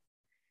Ruby.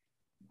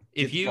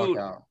 If Get the fuck you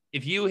out.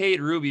 if you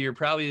hate Ruby, you're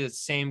probably the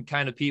same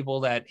kind of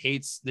people that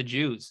hates the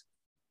Jews.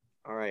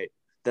 All right.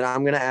 Then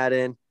I'm going to add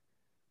in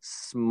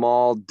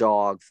small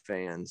dog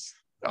fans.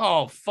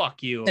 Oh,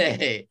 fuck you.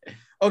 Hey.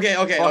 Okay.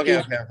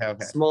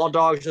 Small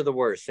dogs are the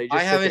worst. They just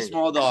I have sit a there-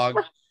 small dog.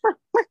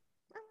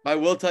 I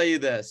will tell you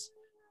this.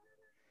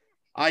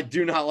 I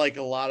do not like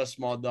a lot of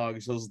small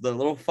dogs. Those the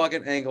little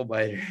fucking ankle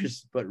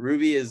biters. But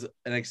Ruby is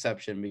an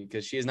exception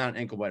because she is not an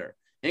ankle biter.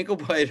 Ankle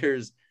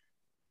biters,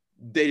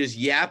 they just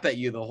yap at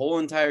you the whole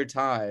entire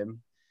time.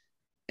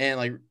 And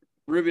like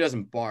Ruby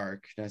doesn't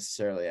bark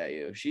necessarily at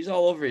you. She's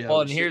all over you.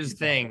 Well, and here's the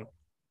thing.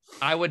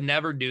 I would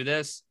never do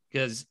this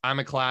because I'm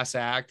a class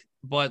act.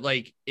 But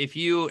like if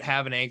you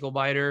have an ankle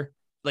biter,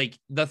 like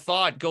the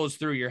thought goes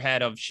through your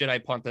head of, should I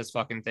punt this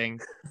fucking thing?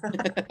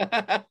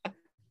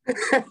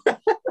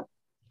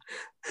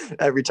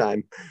 Every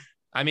time.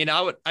 I mean,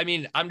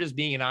 I'm just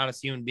being an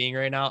honest human being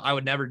right now. I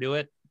would never do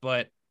it,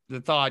 but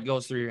the thought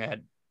goes through your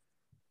head.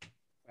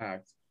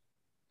 Fact.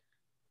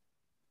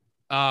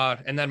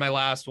 And then my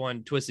last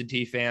one, Twisted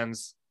Tea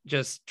fans,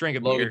 just drink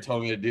a beer. Logan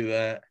told me to do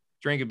that.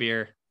 Drink a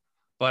beer.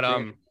 But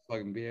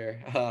Fucking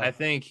beer. I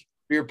think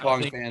beer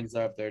pong fans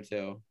are up there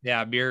too.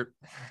 Yeah, beer.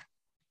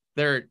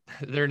 They're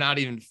not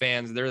even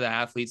fans. They're the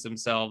athletes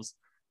themselves.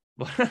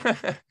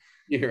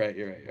 You're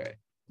right.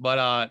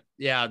 But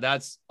yeah,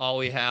 that's all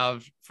we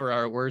have for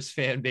our worst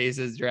fan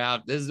bases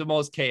draft. This is the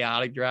most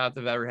chaotic draft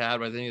I've ever had,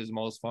 but I think it was the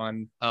most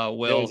fun.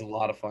 Will, it was a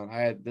lot of fun.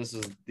 This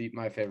is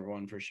my favorite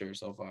one for sure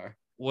so far.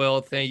 Will,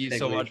 thank you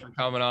so much for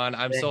coming on.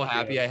 I'm so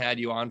happy I had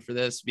you on for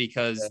this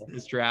because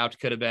this draft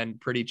could have been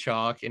pretty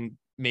chalk and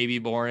maybe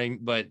boring,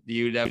 but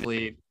you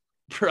definitely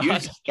you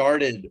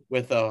started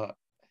with a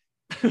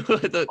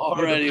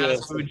already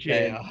with food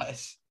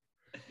chaos.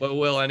 But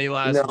Will, any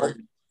last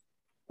word?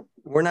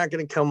 We're not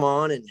going to come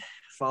on and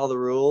follow the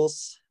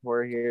rules.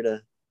 We're here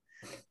to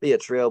be a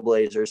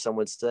trailblazer, some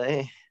would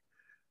say.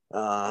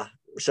 Shout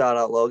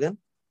out Logan.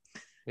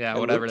 Yeah,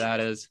 whatever that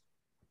is.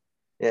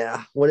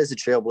 Yeah, what is a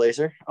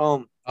trailblazer?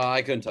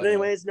 I couldn't tell. But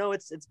anyways, no,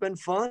 it's been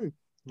fun.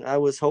 I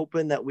was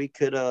hoping that we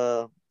could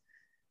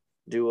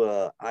do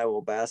a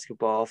Iowa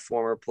basketball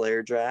former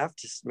player draft,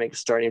 just make a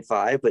starting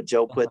five. But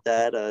Joe put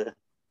that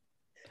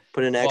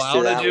put an extra.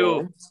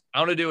 I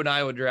want to do an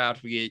Iowa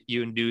draft. We get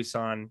you and Deuce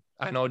on.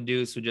 I know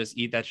Deuce would just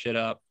eat that shit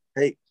up.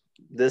 Hey,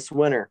 this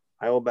winter,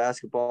 Iowa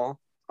basketball,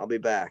 I'll be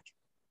back.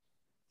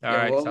 All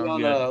right, we'll sounds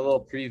on good. A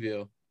little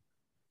preview.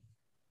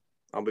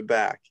 I'll be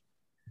back.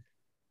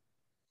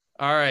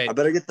 All right. I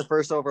better get the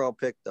first overall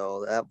pick,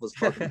 though. That was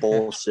fucking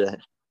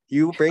bullshit.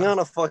 You bring on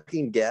a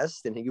fucking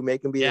guest and you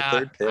make him be a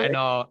third pick. I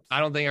know.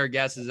 I don't think our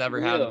guest has ever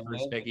had the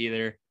first pick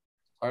either.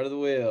 Part of the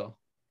wheel.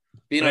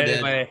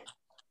 Anyway,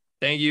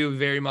 thank you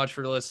very much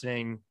for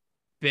listening.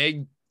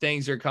 Big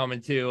things are coming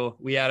too.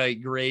 We had a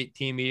great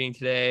team meeting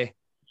today.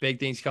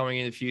 Big things coming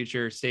in the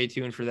future. Stay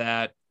tuned for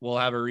that. We'll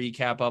have a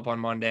recap up on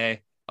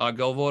Monday.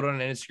 Go vote on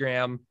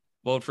Instagram.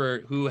 Vote for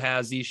who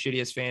has these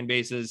shittiest fan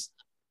bases.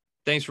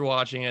 Thanks for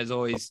watching. As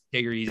always,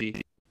 take her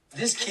easy.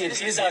 This kid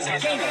is a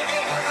gamer.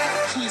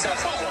 He's a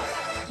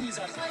baller. He's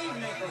a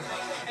playmaker.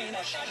 And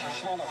a shot.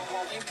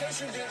 In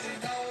case you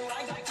didn't know,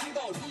 I got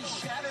keyboard. He's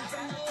shattered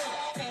from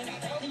gold. And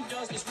all he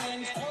does is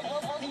win.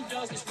 All he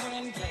does is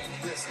win.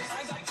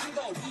 I got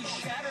keyboard. He's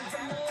shattered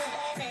from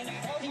gold. And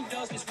all he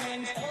does is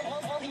win.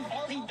 All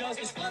he does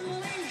is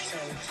unleash. So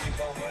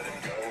keyboard, let him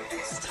go.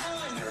 It's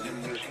time. Let him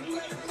play.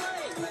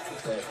 Let him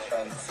play.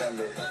 Transcend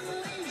it.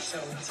 Unleash.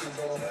 So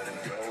keyboard, let him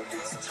go.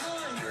 It's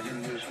time. Let him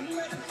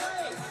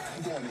play.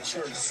 I'm going to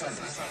church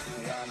Sunday.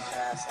 Beyond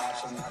past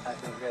option, I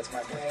think that's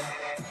my plan.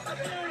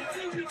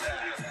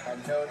 I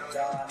know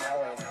John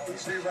Allen.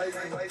 He's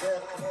rewriting the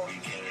book.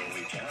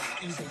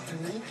 He's a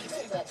unique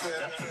playmaker.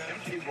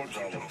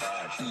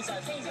 He's a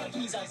playmaker.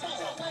 He's a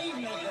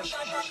playmaker.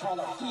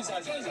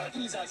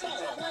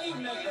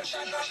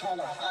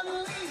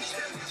 Unleash.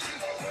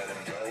 Let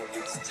him go.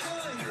 It's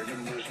time. Let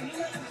him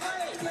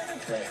play. Let him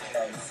play.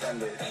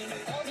 Transcend it.